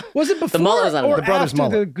 Yeah. Was it before The mullet was on or the brothers after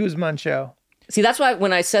mullet. the Guzman show? See, that's why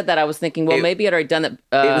when I said that, I was thinking, well, maybe I'd already done it.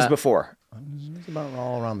 It was before. It's about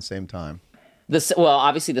all around the same time.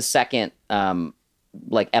 Obviously the second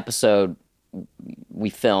episode we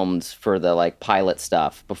filmed for the pilot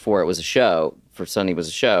stuff before it was a show, for Sony was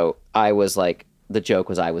a show, I was the joke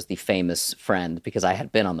was I was the famous friend because I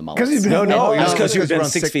had been on the Mullets. No, it was because you had been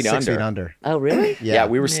 6 feet under. 6 feet under. Oh, really? Yeah,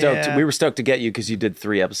 we were stoked. Yeah. We were stoked to get you because you did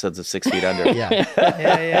 3 episodes of 6 Feet Under.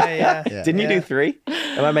 Yeah. Didn't you do 3?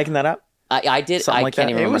 Am I making that up? I did. Something I like can't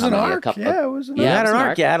that. even It was remember an how many. arc. Yeah, it was an You had an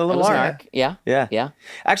arc. You had a It little was an arc. Yeah.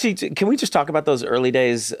 Actually, can we just talk about those early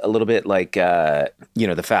days a little bit?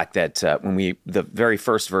 The fact that when the very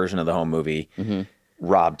first version of the home movie,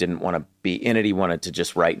 Rob didn't want to be in it. He wanted to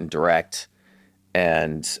just write and direct.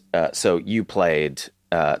 And so you played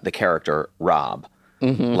the character Rob. Do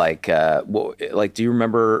you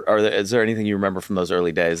remember, is there anything you remember from those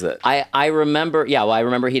early days that... I remember, I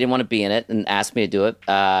remember he didn't want to be in it and asked me to do it.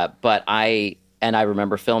 But I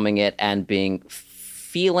remember filming it and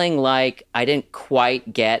feeling like I didn't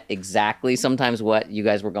quite get exactly sometimes what you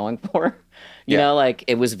guys were going for. You know,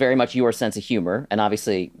 it was very much your sense of humor. And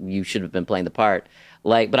obviously you should have been playing the part.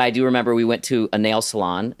 But I do remember we went to a nail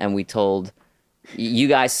salon and we told... You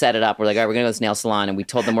guys set it up. We're like, all right, we're gonna go to this nail salon, and we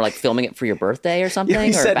told them we're filming it for your birthday or something.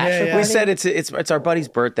 We said party? it's our buddy's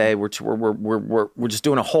birthday. We're just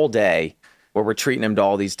doing a whole day where we're treating him to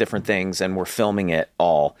all these different things, and we're filming it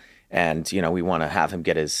all. And we want to have him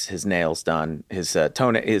get his nails done. He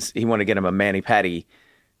wanted to get him a mani-pedi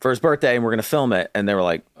for his birthday, and we're gonna film it. And they were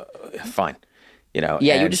like, fine. Yeah,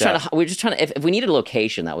 we were just trying to. If we needed a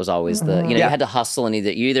location, that was always the. You had to hustle, and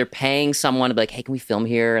you're either paying someone to be like, "Hey, can we film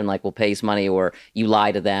here?" and we'll pay you some money, or you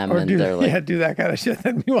lie to them, and they're like, do that kind of shit.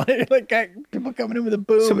 Then we want people coming in with a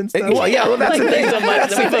boom and stuff. That's the thing.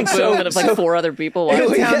 That's the thing. So, it's 4 other people. In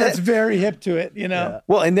a town that's very hip to it, Yeah.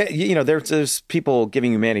 Well, and there's people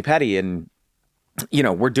giving you mani-pedi, and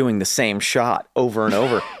we're doing the same shot over and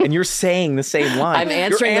over, and you're saying the same line. I'm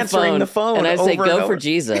answering the phone, and I say, "Go for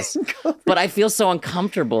Jesus," but I feel so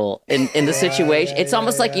uncomfortable in the situation. It's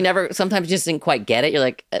almost like you never. Sometimes you just didn't quite get it. You're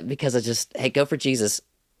like, because I just, hey, go for Jesus.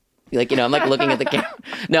 I'm looking at the camera.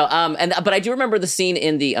 No, but I do remember the scene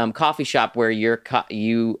in the coffee shop where you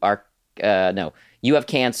have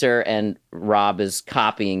cancer and Rob is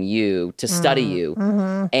copying you to study you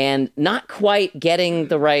and not quite getting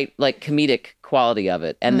the right comedic quality of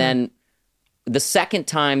it. And then the second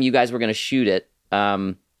time you guys were going to shoot it,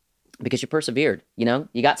 because you persevered, you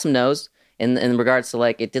got some no's in regards to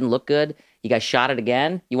it didn't look good. You guys shot it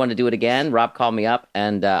again. You wanted to do it again. Rob called me up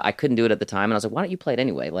and I couldn't do it at the time. And I was like, why don't you play it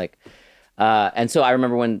anyway? And so I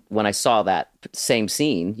remember when I saw that same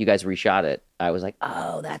scene, you guys reshot it. I was like,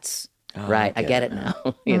 oh, that's right. I get it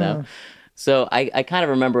now, So I kind of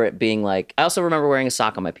remember it being I also remember wearing a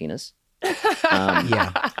sock on my penis.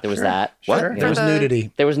 There was that. What? There was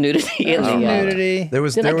nudity. There was nudity in the nudity. There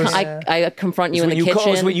was. I confront you in the kitchen.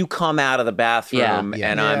 It was when you come out of the bathroom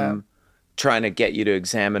and I'm trying to get you to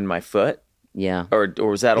examine my foot. Yeah. Or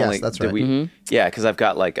was that only? That's right. Yeah, because I've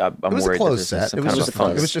got I'm it was worried. A closed set. It was just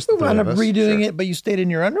fun. It was just. We wound up redoing it, but you stayed in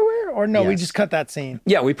your underwear, or no? We just cut that scene.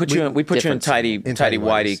 Yeah, we put you in tidy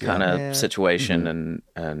whitey kind of situation,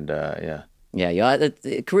 and yeah. Yeah,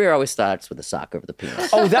 the career always starts with a sock over the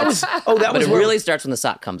penis. But it really starts when the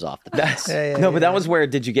sock comes off the penis. But that was where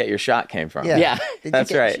 "Did you get your shot" came from. Yeah.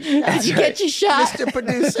 That's right. Did you get your shot, Mr.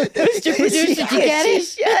 Producer? Mr. Producer, did you get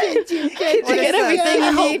it? Did you get everything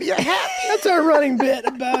you need? You're happy. That's our running bit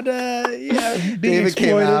about being David exploited.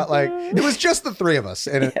 came out it was just the 3 of us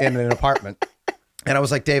in an apartment. And I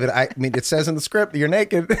was like, David, I mean, it says in the script that you're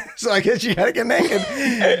naked, so I guess you gotta get naked.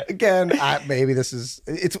 Again, maybe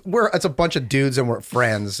it's a bunch of dudes and we're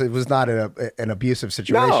friends. It was not an abusive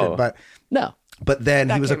situation, No. But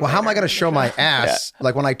then he was like, well, how am I gonna show my ass?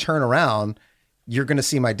 When I turn around, you're gonna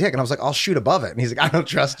see my dick. And I was like, I'll shoot above it. And he's like, I don't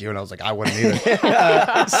trust you. And I was like, I wouldn't either.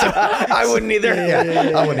 I wouldn't either.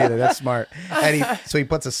 I wouldn't either. That's smart. And so he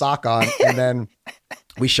puts a sock on, and then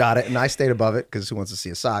we shot it, and I stayed above it because who wants to see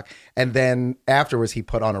a sock? And then afterwards, he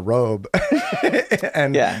put on a robe,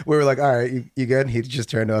 and we were like, "All right, you good?" And he just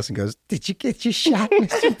turned to us and goes, "Did you get your shot,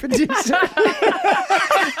 Mr. Producer?"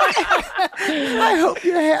 I hope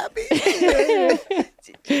you're happy.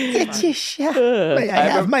 Get your shot. May I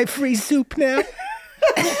have my free soup now?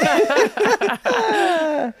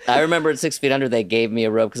 I remember at 6 Feet Under, they gave me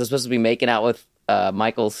a robe because I was supposed to be making out with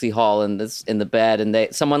Michael C. Hall in the bed,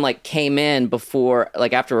 and someone like came in before,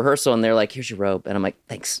 like after rehearsal, and they're like, "Here's your robe," and I'm like,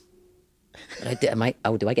 "Thanks." But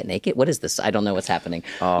do I get naked? What is this? I don't know what's happening.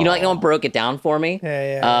 Oh. You know, like no one broke it down for me.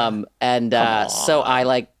 Yeah. So I'm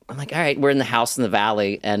like, all right, we're in the house in the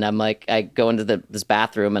valley, and I'm like, I go into this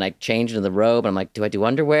bathroom and I change into the robe. And I'm like, do I do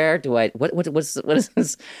underwear? What is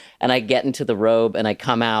this? And I get into the robe and I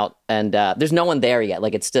come out, and there's no one there yet.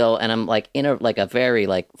 Like it's still, and I'm like in a very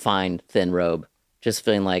like fine thin robe, just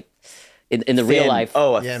feeling like. In the real life,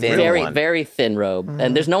 thin very, one. very thin robe.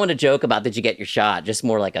 And there's no one to joke about, did you get your shot? Just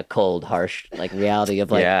more like a cold, harsh like reality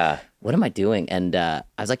of like, what am I doing? And I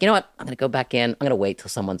was like, you know what? I'm going to go back in. I'm going to wait till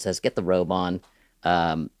someone says, get the robe on,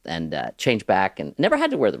 and change back. And never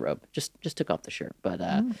had to wear the robe. Just took off the shirt. But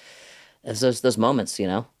it's those moments, you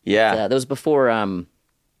know? Yeah. That was before,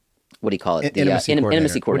 what do you call it?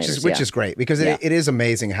 Intimacy coordinator. Which is great because it is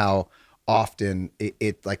amazing how often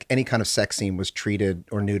it like any kind of sex scene was treated,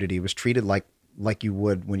 or nudity was treated like you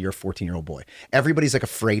would when you're a 14-year-old boy. Everybody's like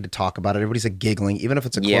afraid to talk about it. Everybody's like giggling, even if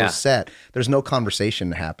it's a closed set. There's no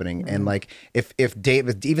conversation happening. And like if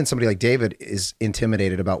David, even somebody like David, is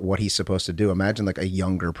intimidated about what he's supposed to do, imagine like a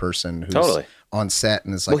younger person who's on set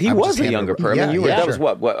and is like, well, he was a younger person. I mean, you were. That was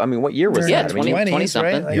what? I mean, what year was that? 20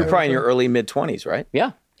 something. Right? Like, you were probably in your early mid-20s, right?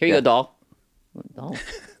 Yeah. Here you go, doll.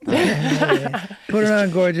 Put it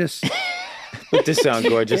on, gorgeous. Put this on,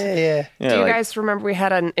 gorgeous. Yeah. Do you guys remember we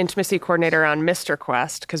had an intimacy coordinator on Mr.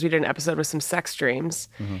 Quest because we did an episode with some sex dreams,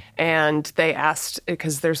 and they asked,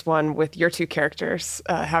 because there's one with your two characters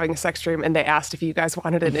having a sex dream, and they asked if you guys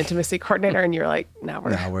wanted an intimacy coordinator, and you're like, no,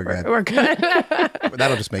 we're good. We're good.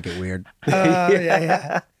 That'll just make it weird.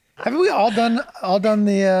 Yeah. Haven't we all done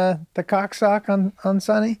the cock sock on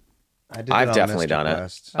Sunny? I've definitely done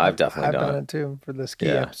it. I've definitely done it too for the ski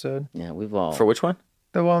episode. Yeah, we've all. For which one?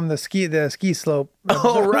 The one, the ski slope.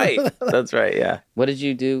 Oh, right. That's right. Yeah. What did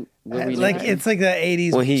you do? It's like the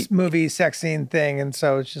 80s movie sex scene thing, and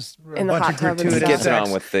so it's just a bunch of gratuitous gets sex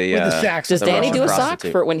on with the sax. Does Danny do a sock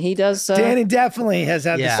for when he does? Danny definitely has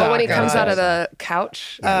had the sock. So when he comes out of the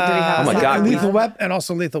couch, did he have oh my God, Lethal Weapon, and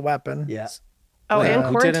also Lethal Weapon. Yes. Oh, and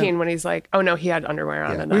quarantine when he's like, oh no, he had underwear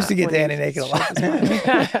on. We used to get Danny naked a lot.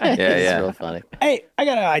 It's real funny. Hey, I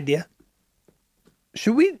got an idea.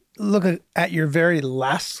 Should we look at your very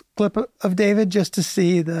last clip of David just to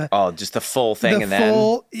see just the full thing and then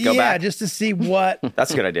go back? Just to see what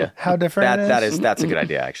that's a good idea. How different that's a good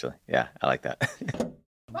idea actually. Yeah, I like that.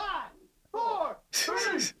 5, 4, 3,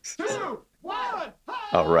 2, 1.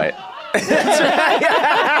 Oh right. That's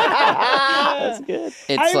good.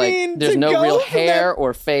 It's there's no real hair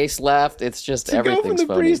or face left. It's just everything's go from the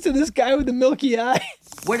funny. priest to this guy with the milky eye.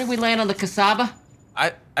 Where did we land on the cassava?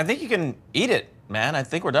 I think you can eat it, man. I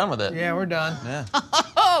think we're done with it. Yeah, we're done. Yeah.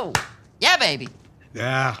 Oh, yeah, baby.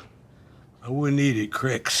 Yeah, I wouldn't eat it,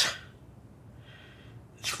 Cricks.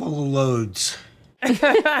 It's full of loads. We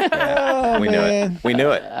knew it. We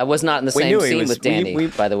knew it. I was not in the same scene with Danny,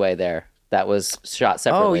 by the way, there. That was shot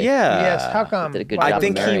separately. Oh, yeah. Yes, how come? Did a good job I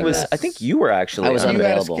think of he marrying was. that. I think you were actually. I was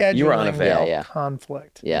unavailable. You were unavailable. Yeah.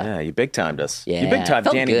 Conflict. Yeah. You big timed us. Yeah. You big timed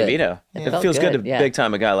Felt Danny good. DeVito. Yeah. It Felt feels good to good, big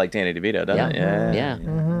time a guy like Danny DeVito, doesn't it? Yeah. Yeah.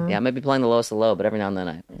 Yeah, I might be playing the lowest of low, but every now and then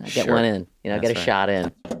I get one in. Get a shot in.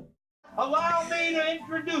 Allow me to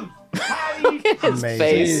introduce Patty. His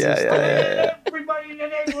face. Yeah. Everybody in the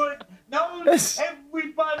neighborhood knows,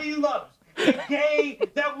 everybody loves. The gay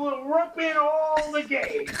that will rip in all the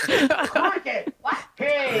gays. Cricket.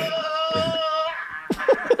 Hey.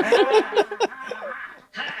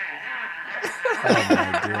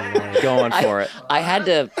 Going for it. I had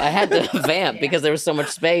to vamp because there was so much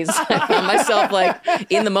space. I found myself like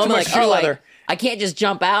in the moment, like, I can't just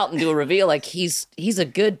jump out and do a reveal. Like he's a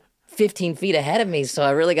good 15 feet ahead of me, so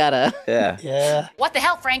I really gotta. Yeah. What the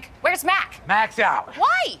hell, Frank? Where's Mac? Mac's out.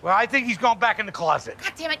 Why? Well, I think he's gone back in the closet.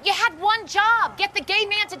 God damn it, you had one job. Get the gay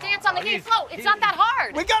man to dance on the gay float. It's not that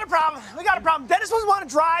hard. We got a problem. Dennis doesn't want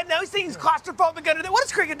to drive. Now he's thinking he's claustrophobic under there. What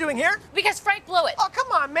is Cricket doing here? Because Frank blew it. Oh, come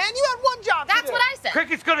on, man. You had one job. That's what I said.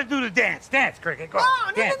 Cricket's gonna do the dance. Dance, Cricket. Go. No.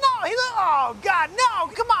 Oh, God, no.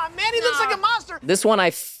 Come on, man. He looks like a monster. This one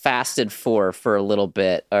I fasted for a little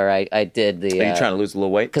bit, or I did the. Are you trying to lose a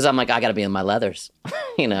little weight? Because I'm like, I gotta be in my leathers.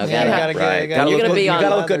 You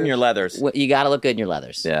gotta look good in your leathers. You gotta look good in your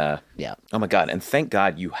leathers. Yeah. Oh my God! And thank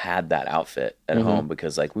God you had that outfit at home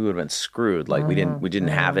because like we would have been screwed. Like we didn't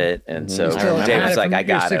have it, and so Dave was like, I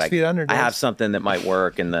got it. I have something that might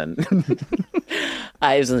work, and then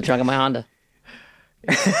I was in the trunk of my Honda.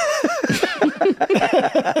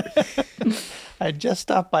 I just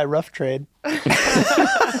stopped by Rough Trade.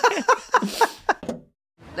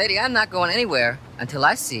 Lady, I'm not going anywhere until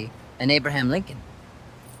I see an Abraham Lincoln.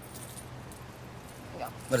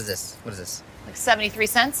 What is this? What is this? Like 73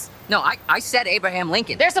 cents? No, I said Abraham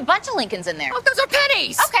Lincoln. There's a bunch of Lincolns in there. Oh, those are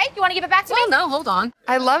pennies! Okay, you want to give it back to me? No, hold on.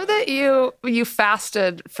 I love that you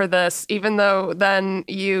fasted for this, even though then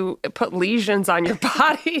you put lesions on your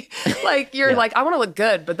body. Like you're like, I want to look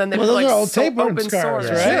good, but then they put those like are all tapeworm open scars,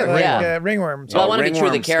 sores. right? Sure, Like, yeah. Ringworm. Well, I want to be true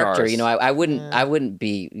to the ringworm character. scars. You know, I wouldn't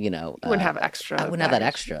be, you know. You wouldn't have extra. I wouldn't have that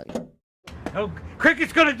extra. Oh,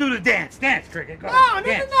 Cricket's gonna do the dance. Dance, Cricket. Go No, ahead,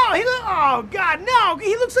 no, dance. no. Oh, God, no.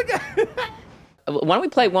 He looks like a... Why don't we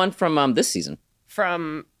play one from this season?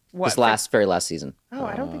 From what? This very last season. Oh,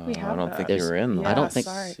 I don't think we have. I don't think There's- you were in. I don't think.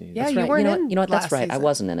 Sorry. Yeah, That's you right. weren't you know, in. You know what? That's last right. I season.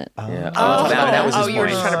 wasn't in it. Yeah. Oh, that was his you were point.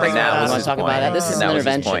 just trying to bring that that was up. his Talk point. about that. This is That an was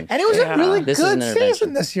his intervention. point. And it was a really This is good an intervention.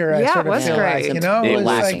 season this year, I Yeah, sort it of was feel great. like, you know? It was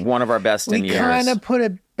was like, one of our best in we years. kind of put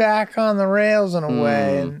it back on the rails in a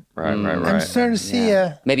way. And Right. I'm starting to see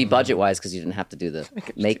Maybe budget-wise, because you didn't have to do the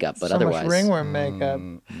makeup, but so otherwise. much ringworm makeup.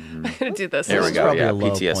 I'm gonna do this. There we go. Probably Yeah, a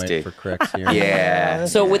low PTSD. point for Cricks here. Yeah.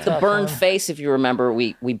 So with the Tough burned one. face, if you remember,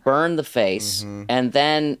 we burned the face, and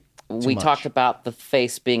then we much. talked about the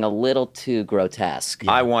face being a little too grotesque.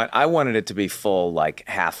 I wanted it to be full, like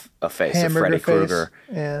half a face Hamburger of Freddy face. Krueger,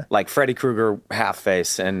 Yeah. like Freddy Krueger half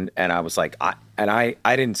face, and I was like, I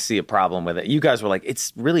didn't see a problem with it. You guys were like,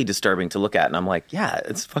 it's really disturbing to look at, and I'm like, yeah,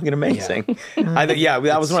 it's fucking amazing.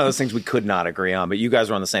 That was one of those things we could not agree on, but you guys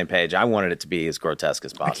were on the same page. I wanted it to be as grotesque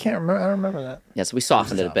as I possible. can't remember. I don't remember that. Yeah, so we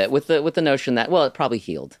softened it a bit with the notion that it probably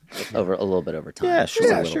healed over a little bit over time. Yeah, sure. Just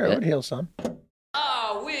a Yeah, little sure. It bit. would heal some.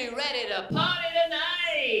 Are we ready to party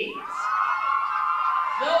tonight?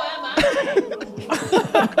 So am I.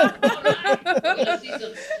 We're gonna see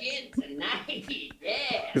some skin tonight.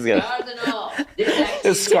 Yeah, He's got stars and all. This is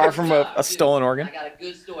actually a scar from a stolen organ. I got a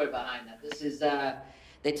good story behind that. This is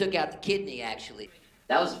they took out the kidney actually.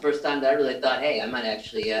 That was the first time that I really thought, hey, I might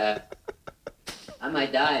actually I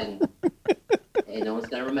might die and hey, no one's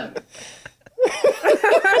gonna remember.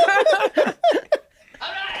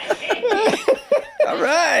 All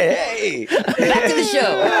right, hey. Back to the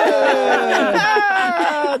show.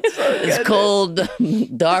 It's cold,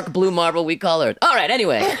 dark blue marble we colored. All right,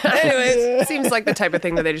 anyway. Anyways, it seems like the type of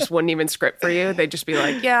thing that they just wouldn't even script for you. They'd just be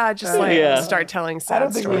like, start telling sad I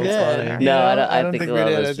don't think we stories. did. No, I I don't think we a lot of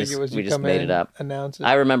did. us I think just- it was we you just come made in, it up. announce it.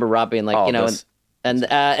 I remember Rob being like, All you know, of us. and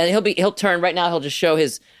he'll turn right now. He'll just show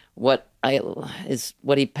what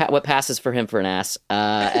passes for him for an ass,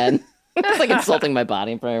 and it's like insulting my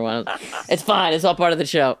body in front of everyone. It's fine. It's all part of the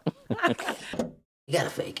show. You gotta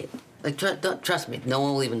fake it. Like, trust me, no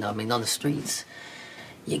one will even know. I mean, on the streets,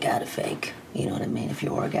 you gotta fake. You know what I mean? If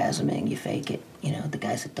you're orgasming, you fake it. You know, the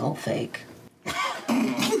guys that don't fake.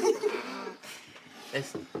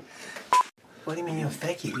 Listen. What do you mean you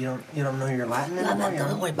fake it? You don't know your Latin No, anymore?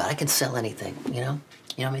 don't worry about it. I can sell anything, you know?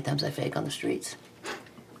 You know how many times I fake on the streets?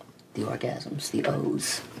 The orgasms, the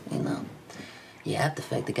O's, you know? You have to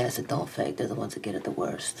fake. The guys that don't fake, they're the ones that get it the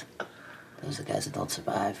worst. Those are the guys that don't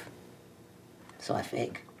survive. So I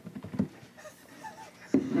fake.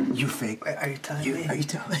 You fake. Are you telling me? Are you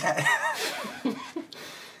telling me that?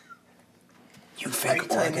 You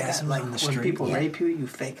fake orgasm like on the street? When people rape you, you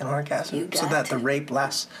fake an orgasm? You so got that to. the rape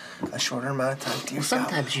lasts a shorter amount of time to Well, yourself.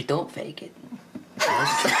 sometimes you don't fake it.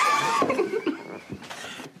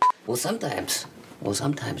 Well,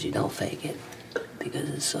 sometimes you don't fake it because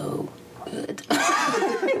it's so good.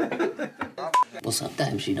 Well,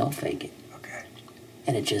 sometimes you don't fake it. Okay.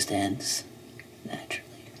 And it just ends naturally.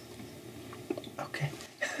 Okay.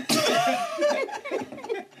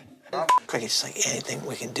 Craig, it's like anything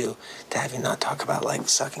we can do to have you not talk about like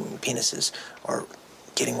sucking penises or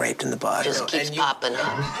getting raped in the butt. Just keeps popping up.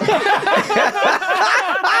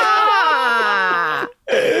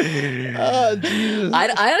 Oh, Jesus.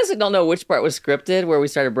 I honestly don't know which part was scripted, where we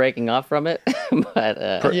started breaking off from it,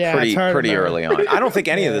 but Yeah, it's hard to pretty remember. early on. I don't think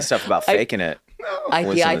any of this stuff about faking it. I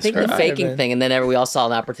was in the think the script. faking thing, and then we all saw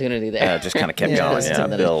an opportunity there. Yeah, it just kind of kept going. Yeah,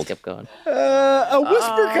 and then it build. just kept going. A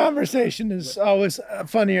whisper conversation is always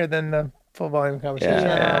funnier than the full volume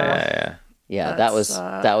conversation. Yeah, that was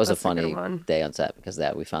a that's a good funny one. day on set because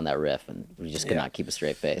we found that riff and we just could not keep a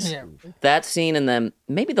straight face. Yeah. That scene and then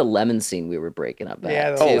maybe the lemon scene we were breaking up at.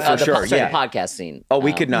 Yeah, the too. lemon- Oh, for sure, The yeah. podcast scene. Oh,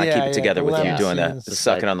 we could not Yeah, keep yeah, it together the with you lemon doing that, scenes, the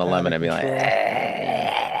sucking on the lemon and be like,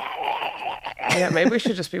 Yeah, maybe we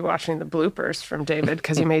should just be watching the bloopers from David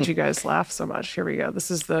because he made you guys laugh so much. Here we go.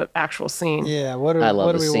 This is the actual scene. Yeah, what do I love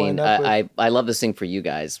what the do we scene. wind up with? I love the scene for you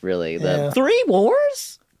guys, really. The Yeah. 3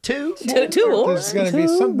 wars? Two There's wars. going to be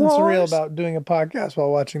something surreal about doing a podcast while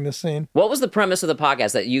watching this scene. What was the premise of the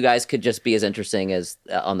podcast? That you guys could just be as interesting as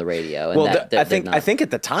on the radio? And Well, that I think at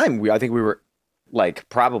the time we were like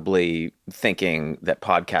probably thinking that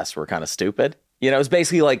podcasts were kind of stupid. You know, it's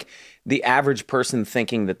basically like the average person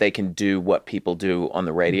thinking that they can do what people do on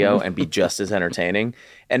the radio and be just as entertaining,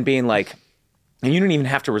 and being like, and you don't even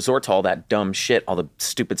have to resort to all that dumb shit, all the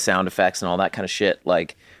stupid sound effects and all that kind of shit.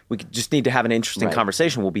 Like, we just need to have an interesting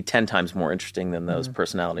conversation. We'll be 10 times more interesting than those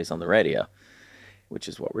personalities on the radio, which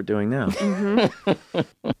is what we're doing now. Okay,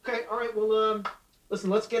 all right, well, listen,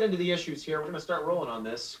 let's get into the issues here. We're going to start rolling on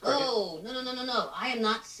this. Oh, no. I am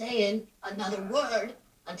not saying another word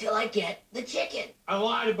until I get the chicken. I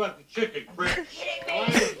lied about the chicken, Chris. Are you kidding I lied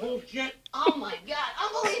about bullshit. Oh my God,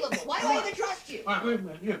 unbelievable. Why do I even trust you? All right, wait a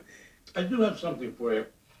minute. Here. I do have something for you.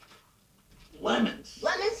 Lemons.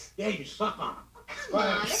 Lemons? Yeah, you suck on them. Come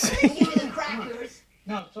on, give me the crackers.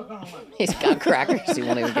 No, suck on a lemon. He's got crackers. He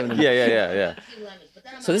won't even give them. Yeah.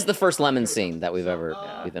 So this is the first lemon scene that we've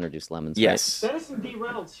introduced lemons. Yes. Right? Dennis and D.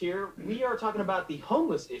 Reynolds here. We are talking about the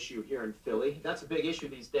homeless issue here in Philly. That's a big issue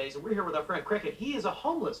these days, and we're here with our friend Cricket. He is a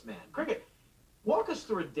homeless man. Cricket, walk us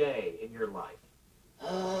through a day in your life.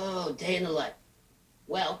 Oh, day in the life.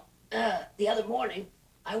 Well, the other morning,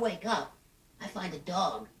 I wake up, I find a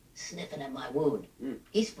dog sniffing at my wound.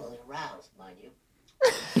 He's fully aroused, mind you.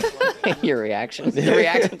 Your reactions. The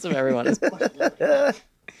reactions of everyone is.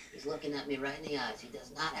 He's looking at me right in the eyes. He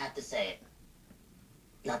does not have to say it.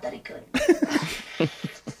 Not that he could. That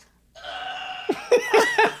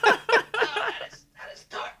is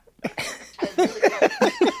dark. That is really dark.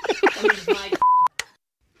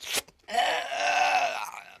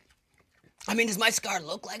 I mean, does my scar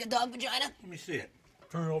look like a dog vagina? Let me see it.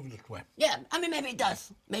 Turn it over this way. Yeah, I mean, maybe it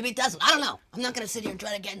does. Maybe it doesn't. I don't know. I'm not going to sit here and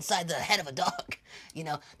try to get inside the head of a dog. You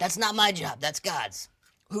know, that's not my job. That's God's.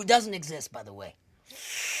 Who doesn't exist, by the way.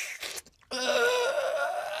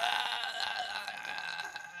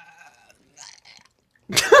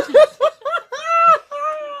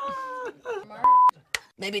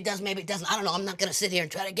 Maybe it does, maybe it doesn't. I don't know. I'm not going to sit here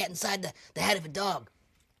and try to get inside the head of a dog.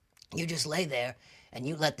 You just lay there and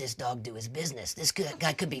you let this dog do his business. This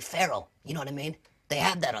guy could be feral. You know what I mean? They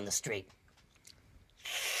have that on the street.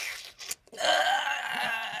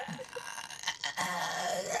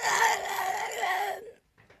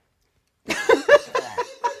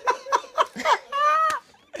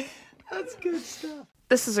 That's good stuff.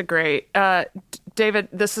 This is a great. David,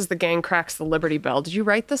 this is The Gang Cracks the Liberty Bell. Did you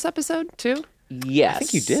write this episode too? Yes. I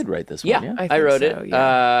think you did write this Yeah, one. I wrote so, it.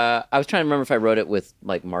 yeah. I was trying to remember if I wrote it with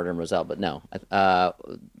like Marta and Roselle, but no.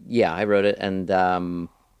 Yeah, I wrote it, and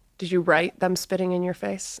did you write them spitting in your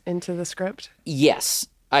face into the script? yes,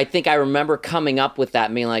 I think I remember coming up with that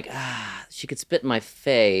and being like, she could spit in my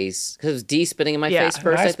face because it was D spitting in my face and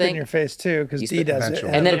first. I I spit in think, your face too because D does it.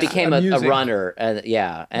 and then it became a amusing. runner, and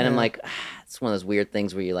I'm like, it's one of those weird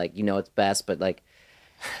things where you like, you know, it's best, but like.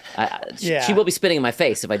 She will be spitting in my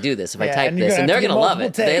face if I do this, if I type and this, and they're going to love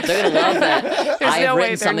it. They're multiple going to love that There's I've no way written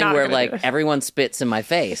they're something not where gonna like do it. everyone spits in my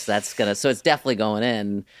face. That's going to, so it's definitely going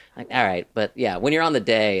in. Like, all right, but yeah, when you're on the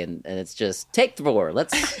day and it's just take 4,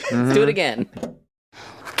 let's do it again.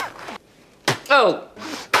 Oh,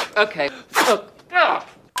 okay. Oh, oh.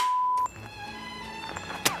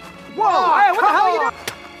 Whoa! Hey, what the hell are you doing?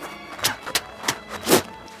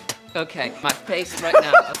 Okay, my face right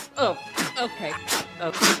now. Oh, okay.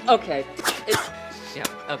 Okay. Yeah,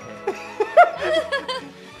 okay.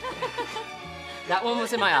 That one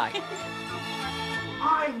was in my eye.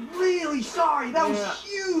 I'm really sorry. That was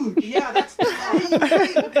huge. Yeah, that's the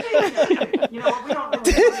You know, we don't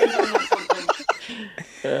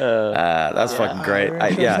That's fucking great.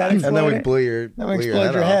 Yeah. And then we blew your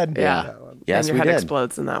head. Yeah. Yes, and your we head did.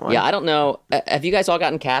 explodes in that one. Yeah, I don't know. Have you guys all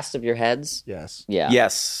gotten cast of your heads? Yes. Yeah.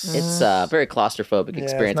 Yes. It's a very claustrophobic it's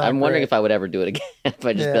experience. not I'm wondering great. if I would ever do it again. If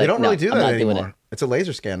I just be like, They don't really no, do I'm that not doing anymore. it. It's a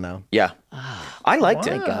laser scan now. Yeah. I liked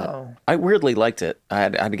it. Wow. I weirdly liked it. I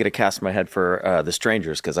had to get a cast in my head for The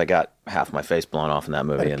Strangers because I got half my face blown off in that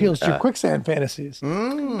movie. That appeals to your quicksand fantasies.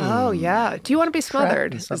 Oh yeah. Do you want to be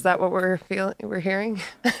smothered? Is that what we're feeling? We're hearing?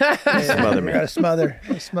 Smother me. You got to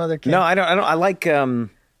smother. Kid. No, I don't. I like.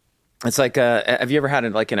 It's like. Have you ever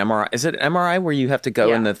had like an MRI? Is it an MRI where you have to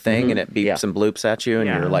go in the thing and it beeps and bloops at you and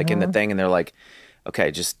you're like in the thing and they're like,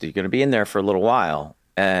 okay, just you're going to be in there for a little while.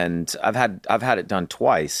 And I've had it done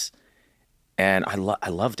twice, and I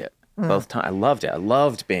loved it both times. I loved it. I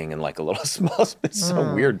loved being in like a little small space. It's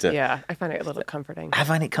so weird to. Yeah, I find it a little comforting. I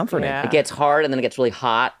find it comforting. Yeah. It gets hard and then it gets really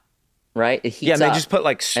hot. right? It heats Yeah, and they up, just put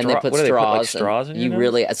like and they put what do they put, like, straws. straws in and your you nose?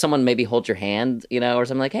 really, someone maybe hold your hand, or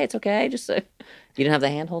something like, hey, it's okay. Just you didn't have the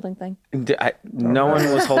hand holding thing. No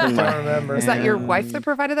one was holding my hand. Was that your wife that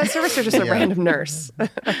provided that service, or just a random nurse?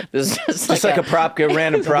 This is Just like a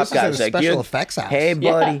random prop This is guy. a It's like, special "You- effects house." Hey,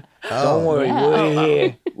 buddy, don't worry, we're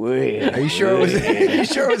here. We're here. Are you sure it was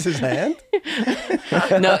his hand?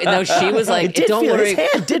 No, she was like, It did don't feel, worry.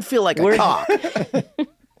 his hand did feel like a cock.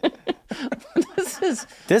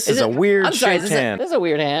 This is a weird I'm sorry, shaped hand. This is a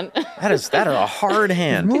weird hand. That is a hard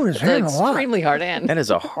hand. Moving his It's an hand a lot. extremely hard hand. That is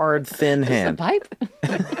a hard, thin Is this a hand. pipe?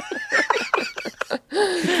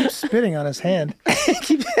 He keeps spitting on his hand.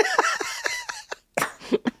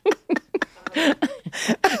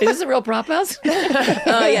 Is this a real prop house?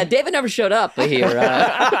 Yeah, David never showed up here.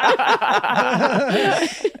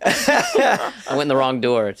 I went in the wrong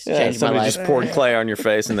door. It's changed my Somebody life. just poured clay on your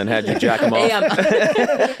face and then had you jack him off.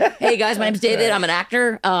 Hey guys, my name's David. I'm an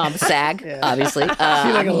actor. SAG, obviously. See like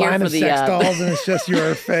I'm a here line for of the sex dolls, and it's just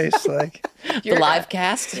your face. Like the live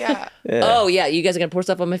cast. Yeah. Oh yeah, you guys are gonna pour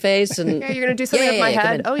stuff on my face and Yeah, you're gonna do something with my come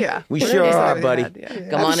head. in. Oh yeah. We We're sure gonna do are, something with buddy. your head, yeah.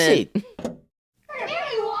 Come Have on a in. seat. There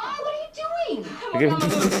you are. What are you doing?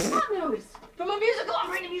 Hot news. From a musical. I'm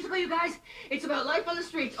writing a musical, you guys. It's about life on the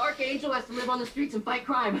streets. Archangel has to live on the streets and fight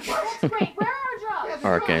crime. That's great. Where are our drugs?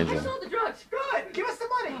 Archangel. I sold the drugs. Good. Give us the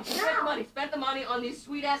money. Spent the money. Spent the money on these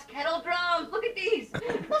sweet-ass kettle drums. Look at these. Those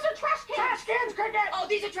are trash cans. Trash cans, Cricket. Oh,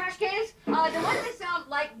 these are trash cans? Then why do they sound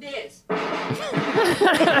like this? Throw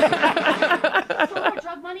our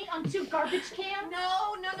drug money onto garbage can? No.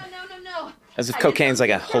 As if cocaine's like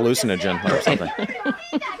a hallucinogen or something. There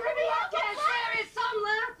is some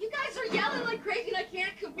left. You guys are yelling like crazy and I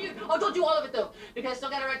can't compute. Oh, don't do all of it though, because I still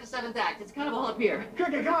gotta write the 7th act. It's kind of all up here.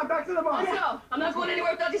 Cricket, come on, back to the box. Let's go. I'm not going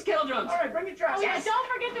anywhere without these kettle drums. All right, bring your trash. Oh, yeah, don't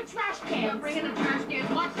forget the trash I'm cans. bringing the trash cans.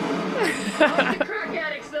 Watch. Oh, the crack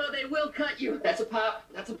addicts though, they will cut you. That's a pop.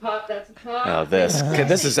 That's a pop. That's a pop. Oh, this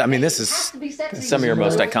is some of your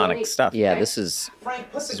most iconic stuff. Yeah, this is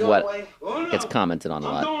what gets commented on a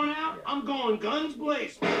I'm lot. going out. I'm going guns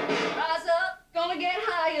blazing. Rise up, gonna get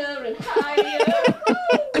higher and higher.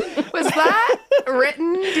 Was that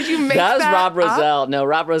written? Did you make That was Rob up? Rosell. No,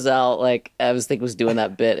 Rob Rosell, like, I was doing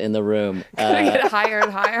that bit in the room. Gonna get higher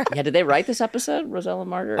and higher. Yeah, did they write this episode, Rosell and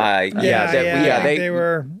Margaret? They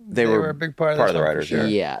were a big part of the writers.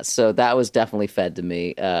 Yeah, so that was definitely fed to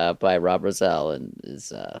me by Rob Rosell and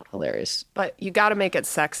is hilarious. But you got to make it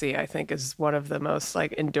sexy. I think is one of the most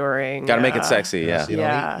like enduring. Got to make it sexy. Yeah.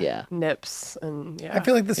 Yeah. Nips and yeah. I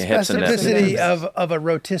feel like the hips and nips. specificity of a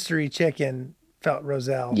rotisserie chicken felt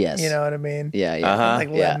Roselle. Yes. You know what I mean? Yeah, yeah. Like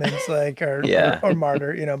Lemons, like or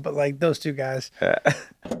Martyr, but like those two guys.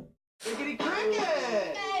 Crickety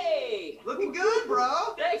Cricket! Hey! Looking good, bro.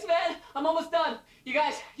 Thanks, man. I'm almost done. You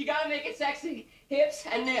guys, you gotta make it sexy. Hips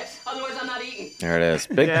and nips. Otherwise, I'm not eating. There it is.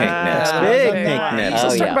 Big pink Yeah. nips. Big Big pink nips. nips. Oh,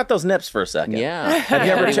 Let's talk yeah. about those nips for a second. Yeah. Have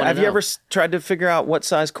you ever What do wanna know? tried to figure out what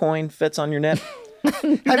size coin fits on your nip?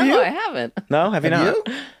 No, I haven't. No, have you Have not? you?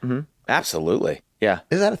 Mm-hmm. Absolutely. Yeah.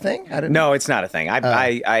 Is that a thing? I didn't. No, it's not a thing. It's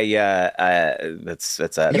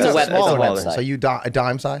It's a It's smaller website. So you a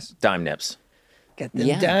dime size? Dime nips. Get them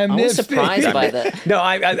Yeah, dime I was nips, surprised baby. by that. No,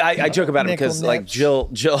 I joke about it Nickel because like nips. Jill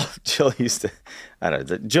used to, I don't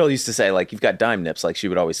know, Jill used to say like you've got dime nips, like she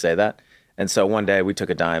would always say that. And so one day we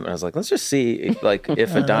took a dime and I was like, let's just see if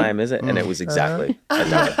a dime is it, and it was exactly a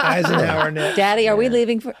dime. Eisenhower nip. Daddy, are we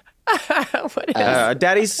leaving for? What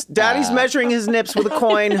is Daddy's measuring his nips with a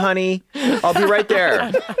coin, honey. I'll be right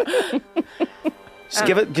there.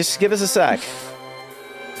 Just give us a sec.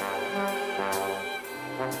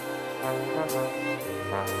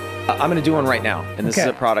 I'm going to do one right now, and this is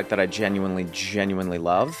a product that I genuinely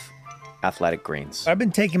love. Athletic Greens. I've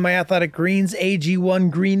been taking my Athletic Greens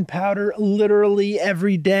AG1 green powder literally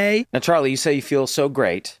every day. Now, Charlie, you say you feel so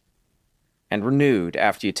great and renewed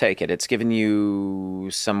after you take it. It's given you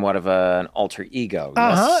somewhat of an alter ego.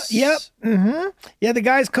 Yes? Yep. Yeah, the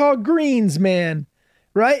guy's called Greens, man.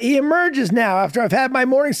 Right? He emerges now after I've had my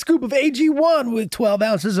morning scoop of AG1 with 12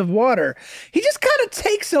 ounces of water. He just kind of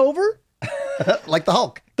takes over. Like the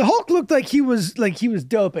Hulk. The Hulk looked like he was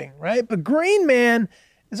doping, right? But Green Man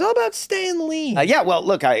is all about staying lean. Yeah, well,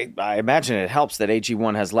 look, I imagine it helps that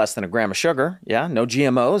AG1 has less than a gram of sugar. Yeah, no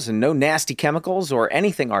GMOs and no nasty chemicals or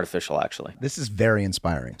anything artificial, actually. This is very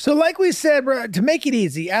inspiring. So like we said, bro, to make it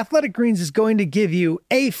easy, Athletic Greens is going to give you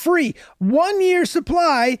a free 1-year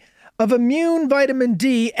supply of immune vitamin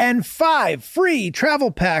D and 5 free travel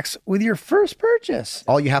packs with your first purchase.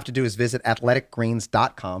 All you have to do is visit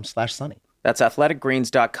athleticgreens.com/sunny. That's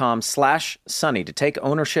athleticgreens.com/sunny to take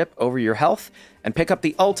ownership over your health and pick up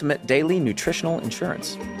the ultimate daily nutritional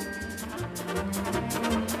insurance.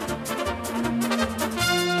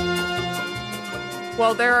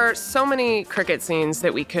 Well, there are so many cricket scenes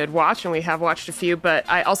that we could watch, and we have watched a few, but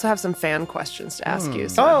I also have some fan questions to ask you.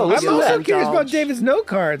 So I'm maybe also we'll curious about indulge. David's note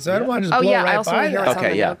cards. So I don't want to just blow I right also by want to hear that. what's on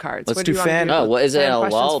the note cards. Let's What do you wanna fan. Oh, well, is it fan a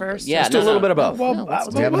questions lull? first? Yeah, Let's do a little bit of both. Well, let's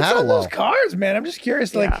what's do it. haven't had a on those lull. cards, man? I'm just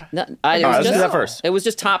curious. Like, No, All right, let's do that first. It was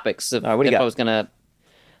just topics. If, what do you if got? I was gonna,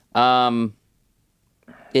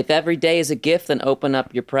 if every day is a gift, then open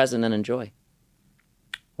up your present and enjoy.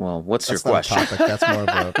 Well, what's That's your not a question? topic. That's more of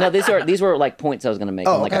a. No, these were like points I was gonna make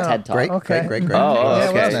on like a TED talk. Great. Oh, Okay. Great. Oh, yeah,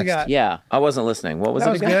 okay. what else you got? Yeah, I wasn't listening. What was That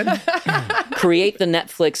it was again? good. create the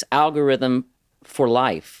Netflix algorithm for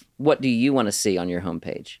life. What do you want to see on your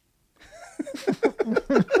homepage?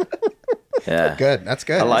 Yeah. Good. That's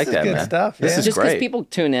good. I like that, good man. stuff. This yeah. is Just because great. people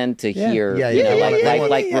tune in to hear, Yeah, you know, yeah.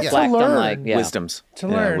 like Yeah. reflect To on learn. like Wisdoms. To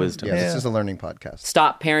Yeah, learn. wisdom. Yeah, this Yeah. is a learning podcast.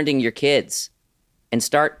 Stop parenting your kids and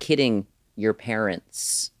start kidding your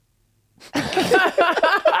parents. I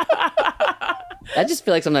just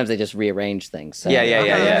feel like sometimes they just rearrange things. So. Yeah.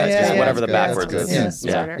 It's just yeah, whatever the that's good, backwards that's is.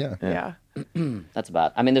 good. Yeah. Yeah. That's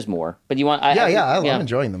about. I mean, there's more, but you want? I'm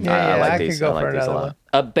enjoying them. Yeah, I like I these. could go I like for these a another lot. one.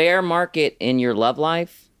 A bear market in your love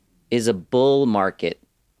life is a bull market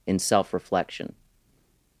in self-reflection.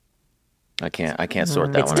 I can't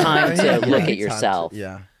sort that It's one out. time to Yeah. look at Time yourself. to-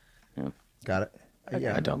 yeah. Got it.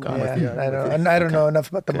 Yeah, I don't go I'm with with you. you. I don't know enough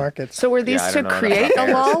about the markets. So were these I to don't know create enough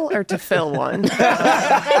a about lull or to fill one?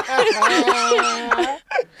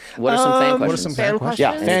 What are some fan questions? What are some fan questions?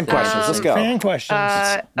 Yeah, fan questions. Let's go. Fan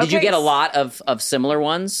questions. Did you okay. get a lot of similar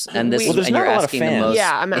ones? And this, Well, there's and you're not a lot of asking the fans. most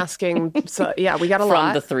Yeah, I'm asking. So, yeah, we got a from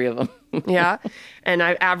lot. the three of them. Yeah. And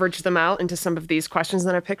I averaged them out into some of these questions, and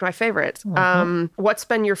then I picked my favorites. What's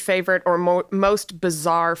been your favorite or most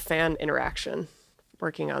bizarre fan interaction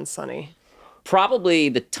working on Sunny? Probably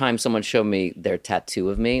the time someone showed me their tattoo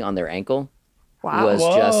of me on their ankle Wow. was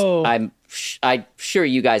Whoa. just. I'm sure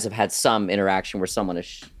you guys have had some interaction where someone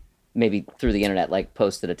has maybe through the internet like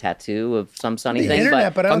posted a tattoo of some Sunny The thing.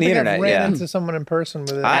 internet, but I don't on the think internet, I've ran yeah. into someone in person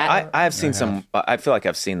with it. I have seen some. I feel like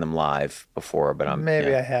I've seen them live before, but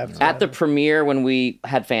Maybe yeah. I have. At the premiere when we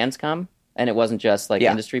had fans come and it wasn't just like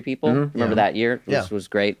Yeah. industry people. Mhm. Remember that year? Which Yeah. was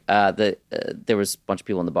great. There was a bunch of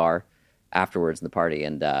people in the bar afterwards in the party,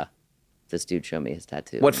 and this dude showed me his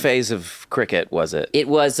tattoo. What phase of cricket was it? It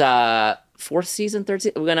was fourth season, third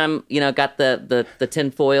season, when I'm got the tin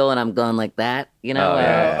foil and I'm going like that, you know.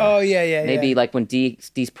 yeah. Maybe like when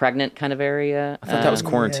Dee's pregnant kind of area. I thought that was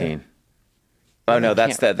quarantine. Oh no,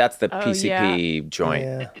 that's the PCP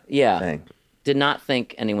joint Yeah. thing. Did not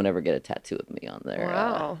think anyone ever get a tattoo of me on their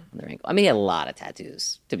on their ankle. I mean, he had a lot of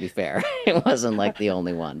tattoos. To be fair, it wasn't like the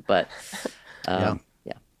only one, but yeah,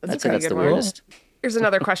 That's that's a pretty the good one. weirdest. Here's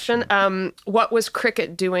another question. What was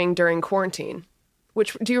cricket doing during quarantine?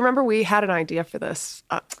 Which do you remember? We had an idea for this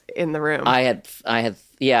in the room. I had,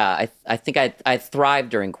 yeah. I think I thrived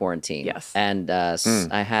during quarantine. Yes, and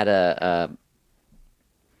I had a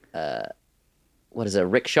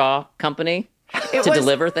rickshaw company to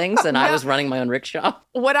deliver things, and I was running my own rickshaw.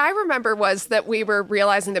 What I remember was that we were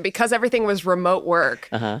realizing that because everything was remote work,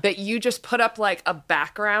 Uh-huh. that you just put up like a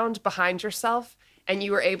background behind yourself. And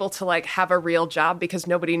you were able to like have a real job because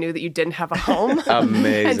nobody knew that you didn't have a home.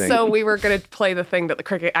 Amazing. And so we were going to play the thing that the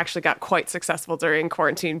cricket actually got quite successful during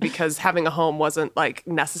quarantine because having a home wasn't like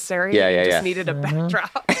necessary. Yeah, You yeah. just needed a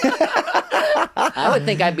backdrop. I would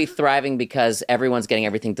think I'd be thriving because everyone's getting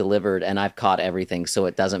everything delivered, and I've caught everything, so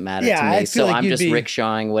it doesn't matter Yeah, to I me. feel So like I'm you'd just be-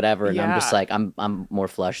 rickshawing whatever, and I'm just Yeah. like I'm more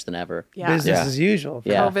flush than ever. Yeah. Business Yeah. as usual.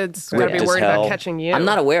 Yeah. COVID's got to be Ripped as worried hell. about catching you. I'm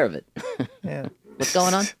not aware of it. Yeah. What's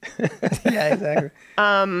going on? Yeah,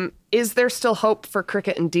 exactly. Is there still hope for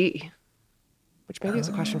cricket and D? Which maybe is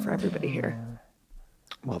a question for everybody here.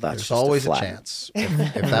 Well, that's There's just always a flag. chance. If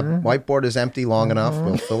that whiteboard is empty long enough,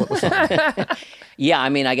 we'll fill it with something. Yeah, I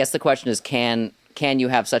mean, I guess the question is, can you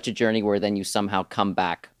have such a journey where then you somehow come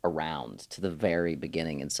back around to the very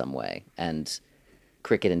beginning in some way, and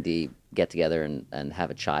cricket and D get together and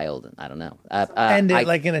have a child? And I don't know.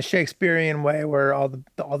 Like in a Shakespearean way, where all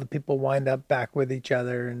the people wind up back with each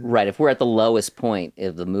other. And Right. If we're at the lowest point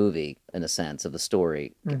of the movie, in a sense, of the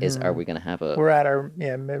story, are we going to have a? we're at our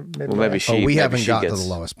mid. Well, maybe she. we maybe haven't she got to gets- the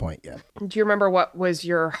lowest point yet. Do you remember what was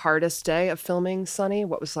your hardest day of filming, Sunny?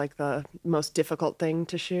 What was like the most difficult thing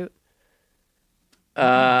to shoot?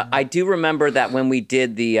 I do remember that when we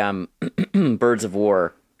did the Birds of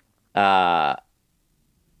War,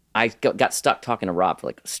 I got stuck talking to Rob for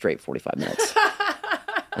like a straight 45 minutes.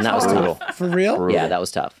 And that was tough. For real? Yeah, that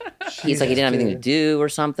was tough. He's like, he didn't have anything to do or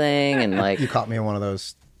something. And like, You caught me in one of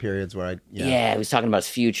those periods where yeah, he was talking about his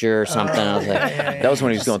future or something. I was like, That was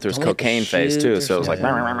when he was going through his Don't we have to cocaine phase shoot too. or So it was like,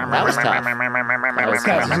 that was tough. That was These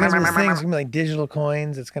guys, these things gonna be like digital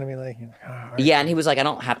coins. It's gonna be like, Yeah, and he was like, I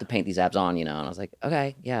don't have to paint these abs on, And I was like,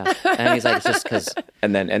 okay, yeah. And he's like, it's just because.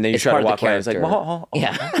 And then you try to walk away. It's like, yeah.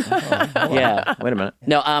 Wait a minute.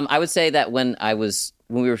 No, I would say that when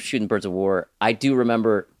we were shooting Birds of War, I do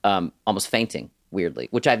remember almost fainting weirdly,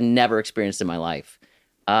 which I've never experienced in my life.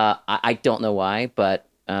 I don't know why, but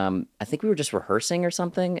I think we were just rehearsing or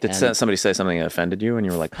something. Did somebody say something that offended you, and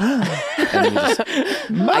you were like, I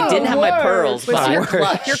didn't have my pearls,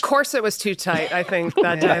 but your corset was too tight, I think,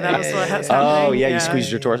 that day. That was what was happening. Oh, yeah, you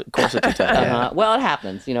squeezed your corset too tight. Well, it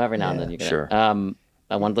happens, every now and then. Sure.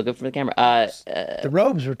 I wanted to look good for the camera. the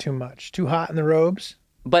robes were too much, too hot in the robes.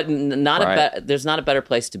 But there's not a better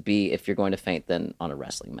place to be if you're going to faint than on a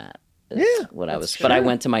wrestling mat. What I was. True. But I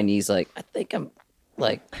went to my knees like, I think I'm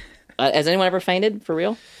like, has anyone ever fainted for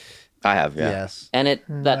real? I have, yeah. Yes. And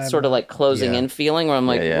that sort of like closing in feeling where I'm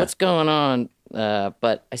like, what's going on?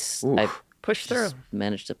 But I pushed through.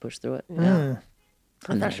 Managed to push through it. Yeah.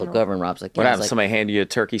 And then I look over and Rob's like, what happened? Somebody handed you a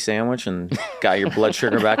turkey sandwich and got your blood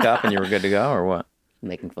sugar back up and you were good to go, or what?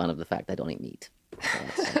 Making fun of the fact I don't eat meat.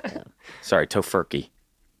 Sorry, tofurkey.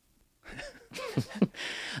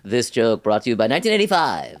 This joke brought to you by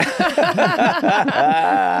 1985.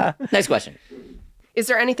 Next question. Is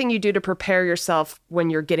there anything you do to prepare yourself when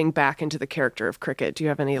you're getting back into the character of Cricket? Do you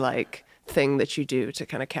have any thing that you do to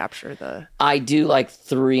kind of capture the... I do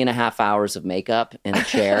 3.5 hours of makeup in a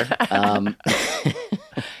chair.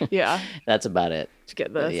 Yeah. That's about it. To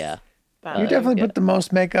get this. Yeah. You definitely put the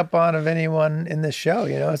most makeup on of anyone in this show.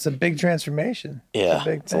 It's a big transformation. Yeah,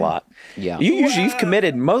 it's a lot. Yeah, you've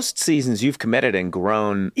committed most seasons. You've committed and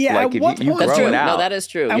grown. Yeah, like at what you point, grow it out. No, that is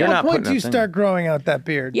true. At what point do you start growing out that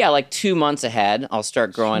beard? Yeah, 2 months ahead, I'll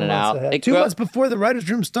start growing it out. 2 months before the writers'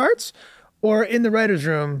 room starts, or in the writers'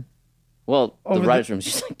 room. Well, the writers' room is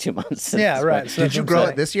just 2 months. Yeah, right. So did you grow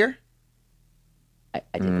it this year? I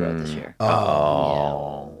did grow it this year.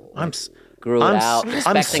 Oh, yeah. Grew it out,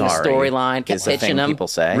 respecting the storyline, kept pitching him. People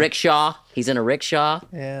say rickshaw. He's in a rickshaw.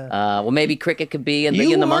 Yeah. Well, maybe Cricket could be in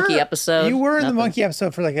the monkey episode. You were in the monkey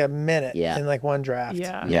episode for a minute. Yeah. In one draft.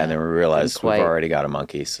 Yeah. Yeah. Then we realized we've already got a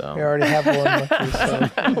monkey. So we already have one monkey. So.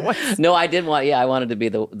 No, I did want. Yeah, I wanted to be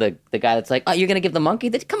the guy that's like, oh, you're gonna give the monkey?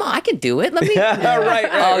 Come on, I can do it. Let me.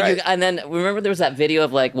 Right. And then remember there was that video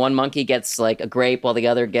of one monkey gets a grape while the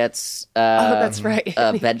other gets. That's right.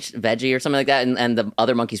 Veggie or something like that, and the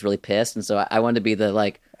other monkey's really pissed, and so I wanted to be the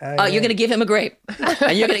you're gonna give him a grape,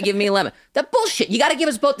 and you're gonna give me a lemon. That bullshit. You got to give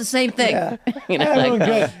us both the same thing. Yeah.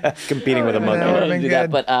 Competing with a monkey. I want to do that,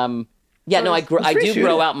 but I do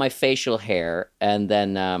grow out my facial hair, and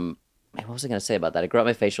then what was I gonna say about that? I grow out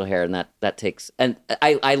my facial hair, and that takes. And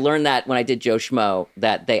I learned that when I did Joe Schmo,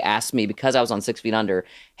 that they asked me because I was on 6 Feet Under.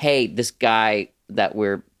 Hey, this guy that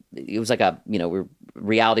it was we're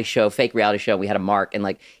reality show, fake reality show. We had a mark,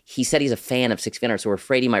 and he said he's a fan of 6 Feet Under, so we're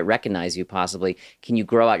afraid he might recognize you possibly. Can you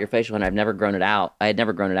grow out your facial hair? And I've never grown it out. I had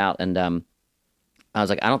never grown it out, and I was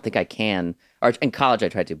like, I don't think I can. Or in college I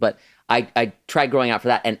tried to, but I tried growing out for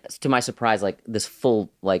that, and to my surprise, this full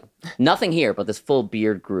nothing here, but this full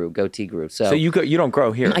beard goatee grew. So you don't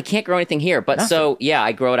grow here. I can't grow anything here, but so yeah,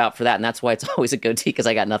 I grow it out for that, and that's why it's always a goatee because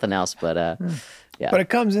I got nothing else. But yeah, but it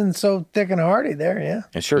comes in so thick and hearty there. Yeah,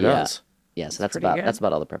 it sure does. Yeah, so that's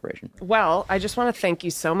about all the preparation. Well, I just want to thank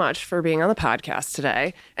you so much for being on the podcast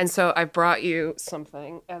today. And so I brought you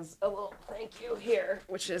something as a little thank you here,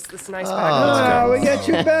 which is this nice bag. Oh, we got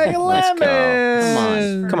you a bag of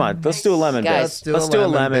lemons. Come on. Let's do a lemon bit. Let's do a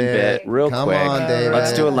lemon bit real quick. Come on, David.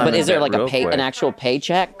 Let's do a lemon bit. But is there an actual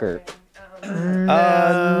paycheck or?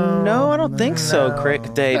 No, I don't think so,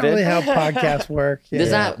 David. That's really how podcasts work. Yeah.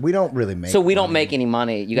 Does that? We don't really make. So we don't make any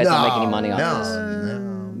money. You guys don't make any money on this.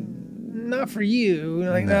 Not for you.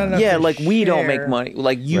 Not enough we don't make money.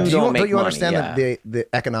 You don't make money. Don't you understand the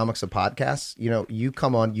economics of podcasts? You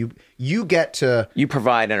come on, you get to... You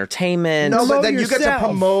provide entertainment. No, but then you get to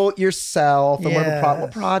promote yourself and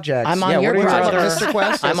what projects. I'm on your project. Mr.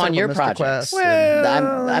 Quest. I'm on your project.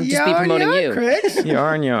 Well, I'm just be promoting you. Chris.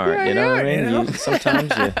 Yarn. You know what I mean? Sometimes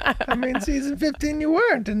you... I mean, season 15 you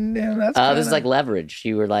weren't, and that's this is like leverage.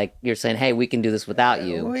 You're saying, hey, we can do this without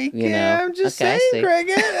you. I'm just saying,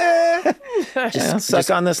 Cricket.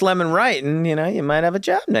 Suck on this lemon right, and you might have a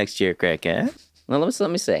job next year, Cricket. Well,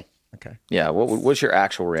 let me see. Okay. Yeah. What's your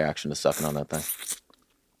actual reaction to sucking on that thing?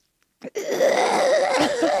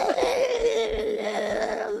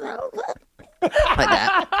 Like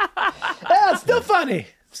that. Yeah, it's still funny.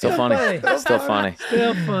 Still funny. Still funny.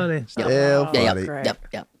 Still funny. Yep.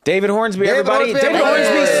 David Hornsby, everybody. David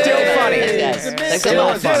Hornsby, still funny. Yes.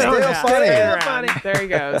 Still funny. There he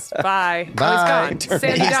goes. Bye. Bye. Oh, he's gone.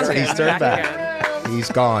 Sandy Duncan. He's turned back. He's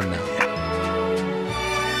gone now.